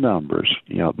 run the numbers.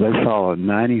 They follow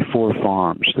 94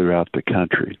 farms throughout the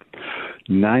country.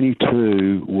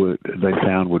 92 they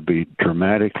found would be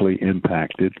dramatically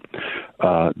impacted.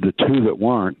 The two that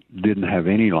weren't didn't have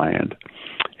any land.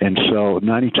 And so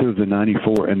 92 of the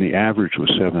 94, and the average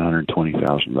was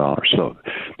 $720,000. So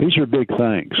these are big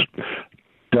things.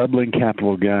 Doubling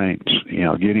capital gains,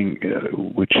 getting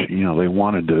which they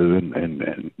want to do,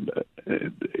 and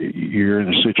you're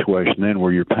in a situation then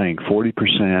where you're paying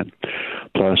 40%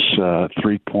 plus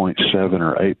 3.7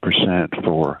 or 8%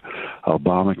 for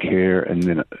Obamacare, and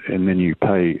then you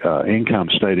pay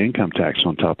state income tax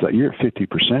on top of that. You're at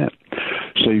 50%.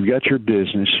 So you've got your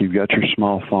business, you've got your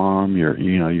small farm, your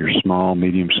small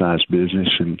medium-sized business,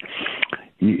 and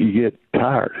you get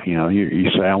tired.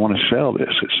 You say, I want to sell this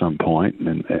at some point,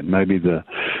 and maybe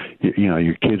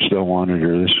your kids don't want it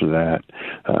or this or that.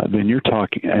 Then you're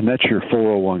talking, and that's your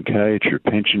 401k, it's your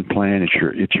pension plan,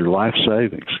 it's your life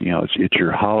savings. It's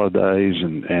your holidays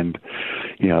and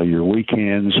your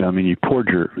weekends. I mean, you poured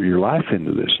your life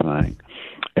into this thing.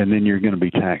 And then you're going to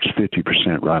be taxed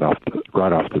 50% right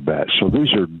off the bat. So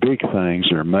these are big things,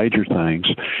 they're major things,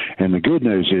 and the good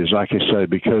news is, like I say,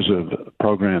 because of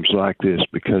programs like this,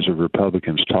 because of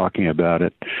Republicans talking about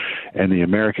it, and the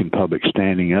American public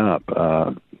standing up,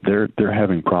 they're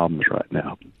having problems right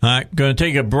now. All right, going to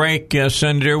take a break,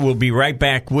 Senator. We'll be right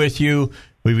back with you.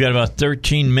 We've got about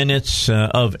 13 minutes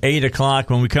of 8 o'clock.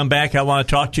 When we come back, I want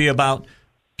to talk to you about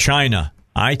China.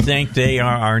 I think they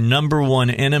are our number one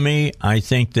enemy. I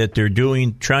think that they're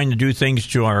trying to do things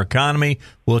to our economy.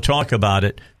 We'll talk about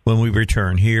it when we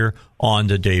return here on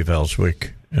the Dave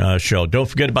Elswick Show. Don't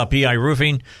forget about PI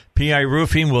Roofing. PI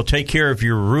Roofing will take care of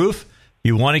your roof.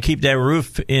 You want to keep that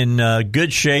roof in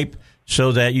good shape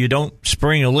so that you don't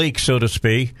spring a leak, so to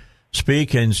speak,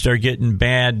 and start getting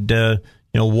bad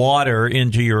water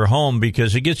into your home,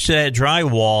 because it gets to that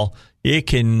drywall, it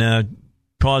can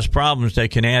cause problems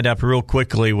that can add up real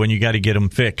quickly when you got to get them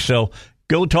fixed. So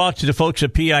go talk to the folks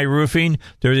at PI Roofing.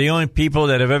 They're the only people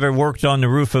that have ever worked on the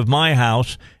roof of my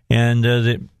house, and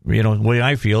the way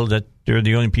I feel that they're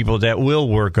the only people that will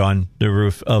work on the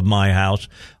roof of my house.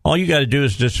 All you got to do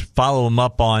is just follow them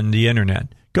up on the internet.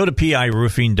 Go to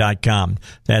piroofing.com.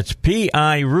 That's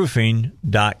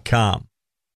piroofing.com.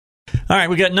 All right,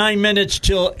 we got 9 minutes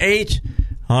till 8.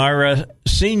 Our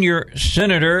senior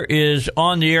senator is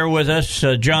on the air with us,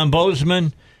 John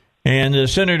Bozeman. And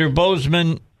Senator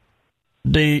Bozeman,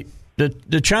 the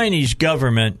Chinese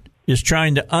government is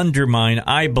trying to undermine,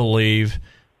 I believe,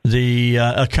 the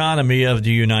economy of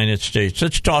the United States.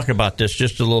 Let's talk about this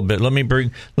just a little bit. Let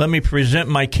me present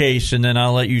my case, and then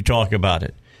I'll let you talk about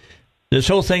it. This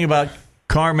whole thing about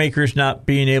car makers not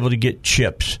being able to get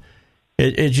chips,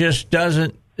 it just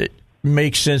doesn't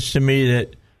make sense to me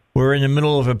that we're in the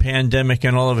middle of a pandemic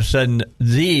and all of a sudden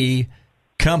the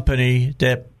company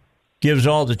that gives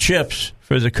all the chips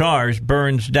for the cars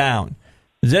burns down.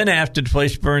 Then after the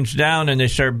place burns down and they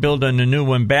start building a new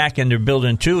one back, and they're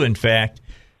building two, in fact,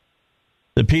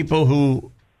 the people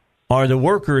who are the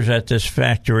workers at this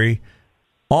factory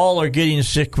all are getting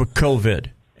sick with COVID,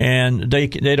 and they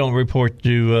don't report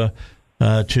to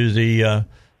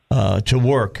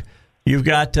work. You've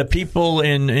got people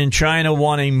in China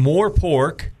wanting more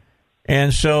pork,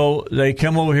 and so they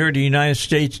come over here to the United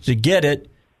States to get it,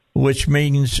 which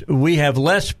means we have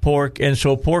less pork, and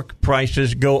so pork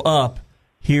prices go up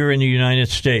here in the United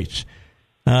States.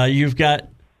 You've got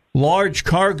large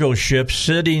cargo ships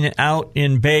sitting out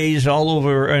in bays all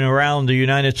over and around the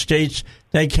United States.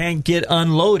 They can't get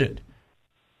unloaded.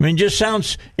 I mean, just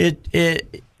sounds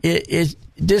this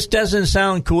doesn't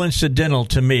sound coincidental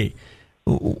to me.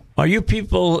 Are you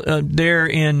people there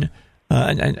in?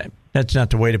 That's not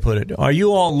the way to put it. Are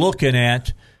you all looking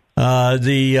at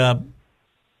the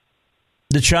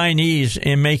Chinese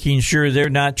and making sure they're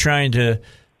not trying to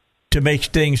make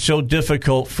things so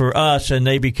difficult for us, and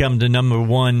they become the number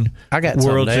one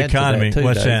world's economy? Too,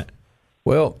 What's Dave. that?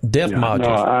 Well, modules.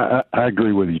 No, I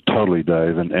agree with you totally,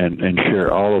 Dave, and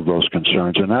share all of those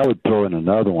concerns. And I would throw in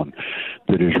another one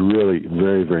that is really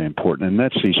very, very important, and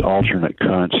that's these alternate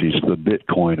currencies, the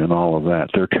Bitcoin and all of that.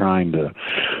 They're trying to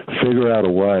figure out a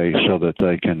way so that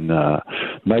they can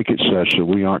make it such that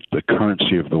we aren't the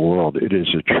currency of the world. It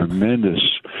is a tremendous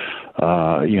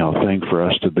thing for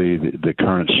us to be the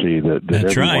currency that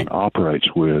everyone operates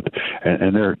with,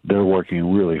 and they're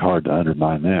working really hard to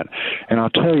undermine that. And I'll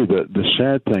tell you that the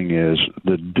sad thing is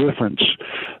the difference.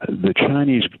 The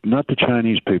Chinese, not the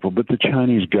Chinese people, but the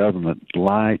Chinese government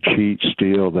lie, cheat,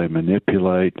 steal. They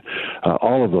manipulate.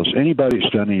 All of those. Anybody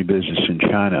that's done any business in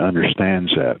China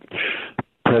understands that.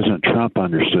 President Trump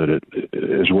understood it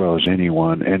as well as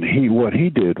anyone, and what he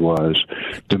did was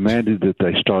demanded that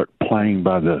they start playing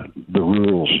by the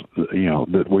rules,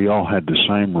 that we all had the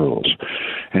same rules.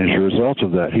 And as a result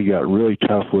of that, he got really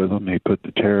tough with them. He put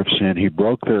the tariffs in. He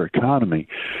broke their economy.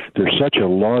 They're such a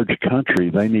large country,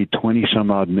 they need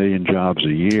 20-some-odd million jobs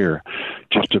a year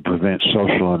just to prevent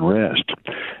social unrest.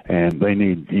 And they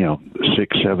need,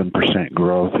 6-7%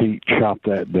 growth. He chopped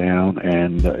that down,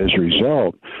 and as a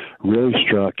result, really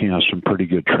struck, some pretty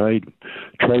good trade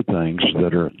things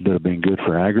that have been good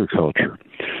for agriculture.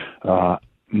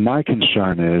 My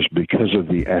concern is because of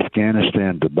the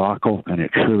Afghanistan debacle, and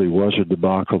it truly was a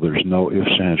debacle. There's no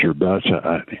ifs, ands, or buts.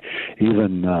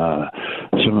 Even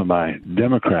some of my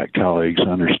Democrat colleagues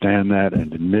understand that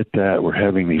and admit that. We're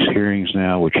having these hearings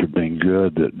now, which have been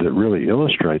good, that really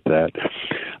illustrate that.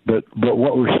 But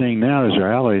what we're seeing now is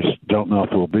our allies don't know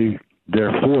if we'll be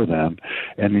there for them.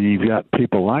 And then you've got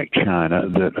people like China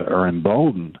that are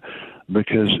emboldened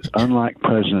because, unlike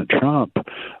President Trump,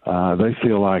 they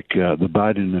feel like the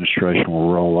Biden administration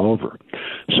will roll over.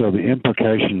 So the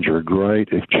implications are great.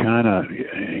 If China,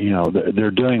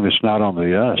 they're doing this not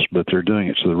only us, but they're doing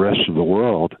it to the rest of the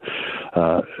world.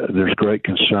 There's great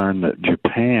concern that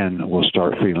Japan will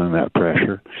start feeling that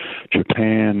pressure.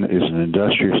 Japan is an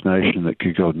industrious nation that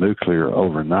could go nuclear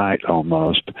overnight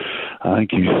almost. I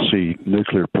think you see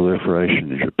nuclear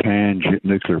proliferation in Japan,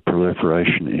 nuclear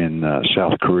proliferation in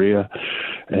South Korea,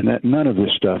 and that none of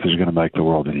this stuff is going to make the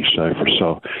world any safer.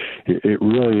 So it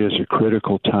really is a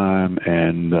critical time,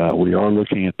 and we are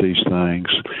looking at these things.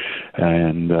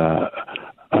 And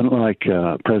unlike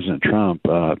President Trump,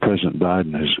 President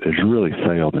Biden has really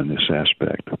failed in this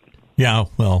aspect. Yeah,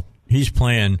 well, he's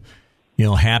playing,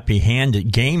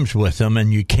 happy-handed games with them,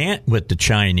 and you can't with the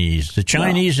Chinese. The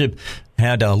Chinese have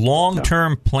had a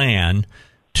long-term plan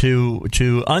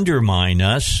to undermine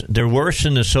us. They're worse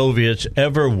than the Soviets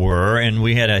ever were, and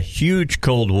we had a huge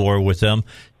Cold War with them.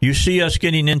 You see us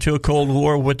getting into a Cold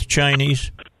War with the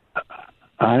Chinese?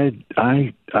 I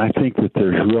think that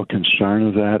there's real concern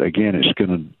of that. Again, it's going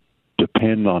to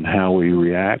depend on how we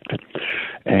react.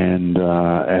 And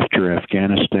after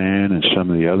Afghanistan and some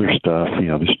of the other stuff,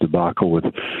 this debacle with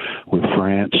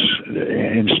France,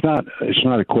 and it's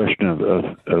not a question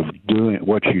of doing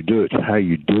what you do; it's how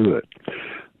you do it.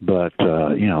 But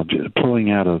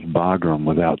pulling out of Bagram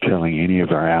without telling any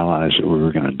of our allies that we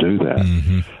were going to do that.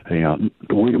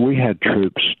 Mm-hmm. We had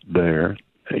troops there,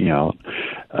 and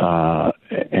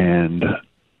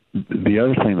the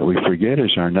other thing that we forget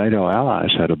is our NATO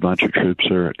allies had a bunch of troops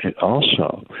there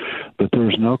also, but there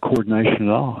was no coordination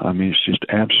at all. I mean, it's just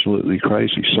absolutely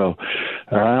crazy. So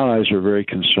our allies are very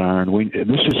concerned.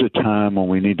 This is a time when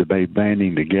we need to be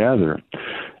banding together,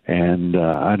 and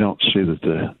I don't see that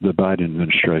the Biden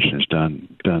administration has done.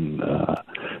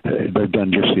 They've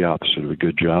done just the opposite of a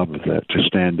good job of that, to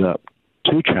stand up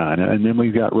to China. And then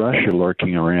we've got Russia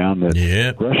lurking around.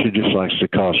 Russia just likes to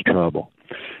cause trouble.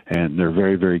 And they're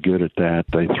very, very good at that.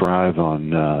 They thrive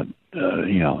on,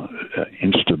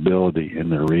 instability in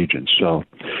their region. So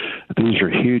these are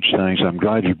huge things. I'm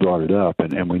glad you brought it up,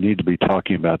 and we need to be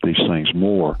talking about these things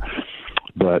more.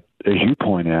 But as you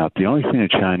point out, the only thing the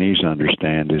Chinese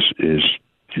understand is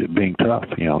being tough,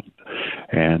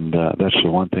 and that's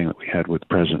the one thing that we had with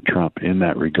President Trump in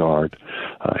that regard.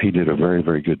 He did a very,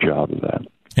 very good job of that.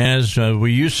 As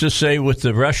we used to say with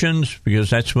the Russians, because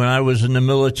that's when I was in the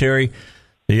military,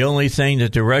 the only thing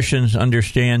that the Russians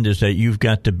understand is that you've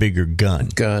got the bigger gun.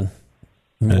 Just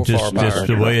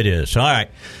the way it is. All right.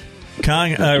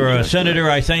 Senator,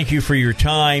 I thank you for your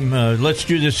time. Let's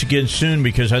do this again soon,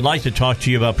 because I'd like to talk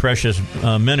to you about precious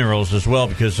minerals as well,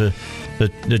 because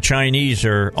the Chinese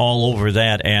are all over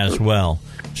that as well.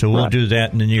 So we'll do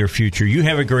that in the near future. You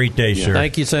have a great day, sir.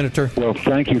 Thank you, Senator. Well,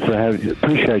 thank you for having me.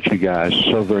 Appreciate you guys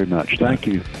so very much. Thank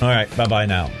you. All right. Bye-bye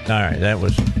now. All right. That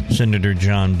was Senator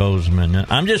John Bozeman.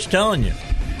 I'm just telling you,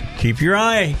 keep your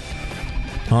eye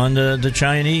on the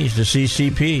Chinese, the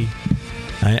CCP.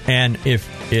 And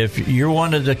if you're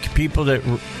one of the people that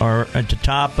are at the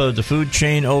top of the food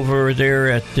chain over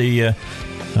there at the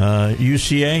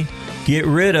UCA, get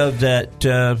rid of that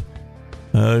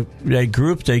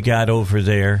group they got over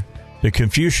there, the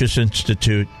Confucius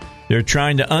Institute. They're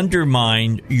trying to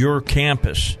undermine your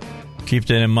campus. Keep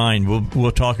that in mind.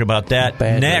 We'll talk about that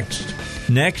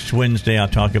next Wednesday. I'll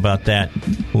talk about that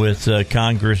with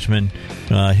Congressman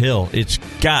Hill. It's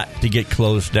got to get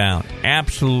closed down.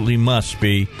 Absolutely must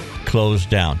be closed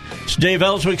down. It's Dave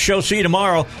Elswick Show. See you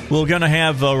tomorrow. We're going to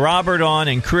have Robert on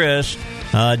and Chris.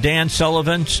 Dan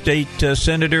Sullivan, state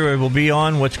senator, will be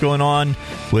on. What's going on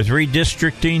with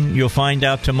redistricting? You'll find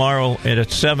out tomorrow at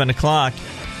 7 o'clock.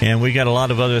 And we got a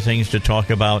lot of other things to talk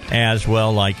about as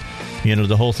well, like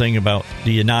the whole thing about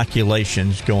the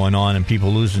inoculations going on and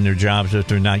people losing their jobs if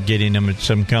they're not getting them at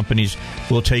some companies.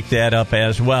 We'll take that up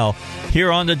as well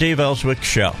here on the Dave Elswick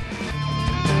Show.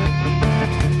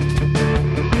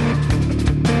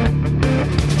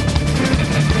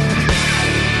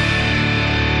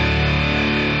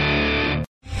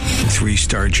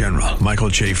 Three-star General Michael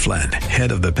J. Flynn,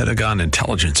 head of the Pentagon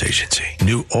Intelligence Agency,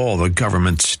 knew all the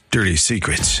government's dirty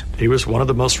secrets. He was one of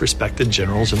the most respected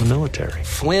generals in the military.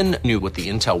 Flynn knew what the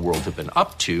intel world had been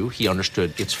up to. He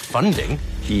understood its funding.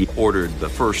 He ordered the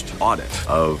first audit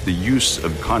of the use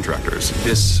of contractors.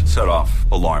 This set off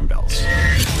alarm bells.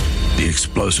 The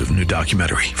explosive new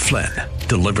documentary, Flynn,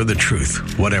 Deliver the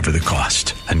Truth, Whatever the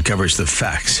Cost, uncovers the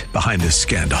facts behind this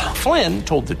scandal. Flynn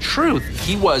told the truth.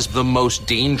 He was the most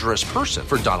dangerous person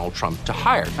for Donald Trump to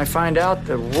hire. I find out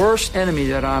the worst enemy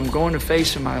that I'm going to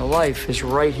face in my life is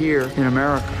right here in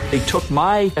America. They took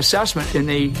my assessment and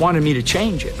they wanted me to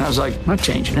change it. And I was like, I'm not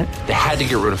changing it. They had to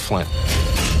get rid of Flynn.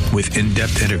 With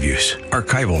in-depth interviews,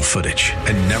 archival footage,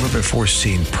 and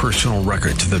never-before-seen personal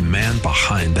records of the man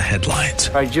behind the headlines.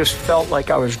 I just felt like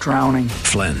I was drowning.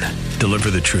 Flynn,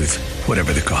 Deliver the Truth,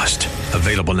 Whatever the Cost.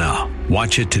 Available now.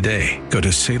 Watch it today. Go to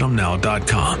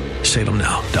salemnow.com.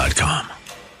 salemnow.com.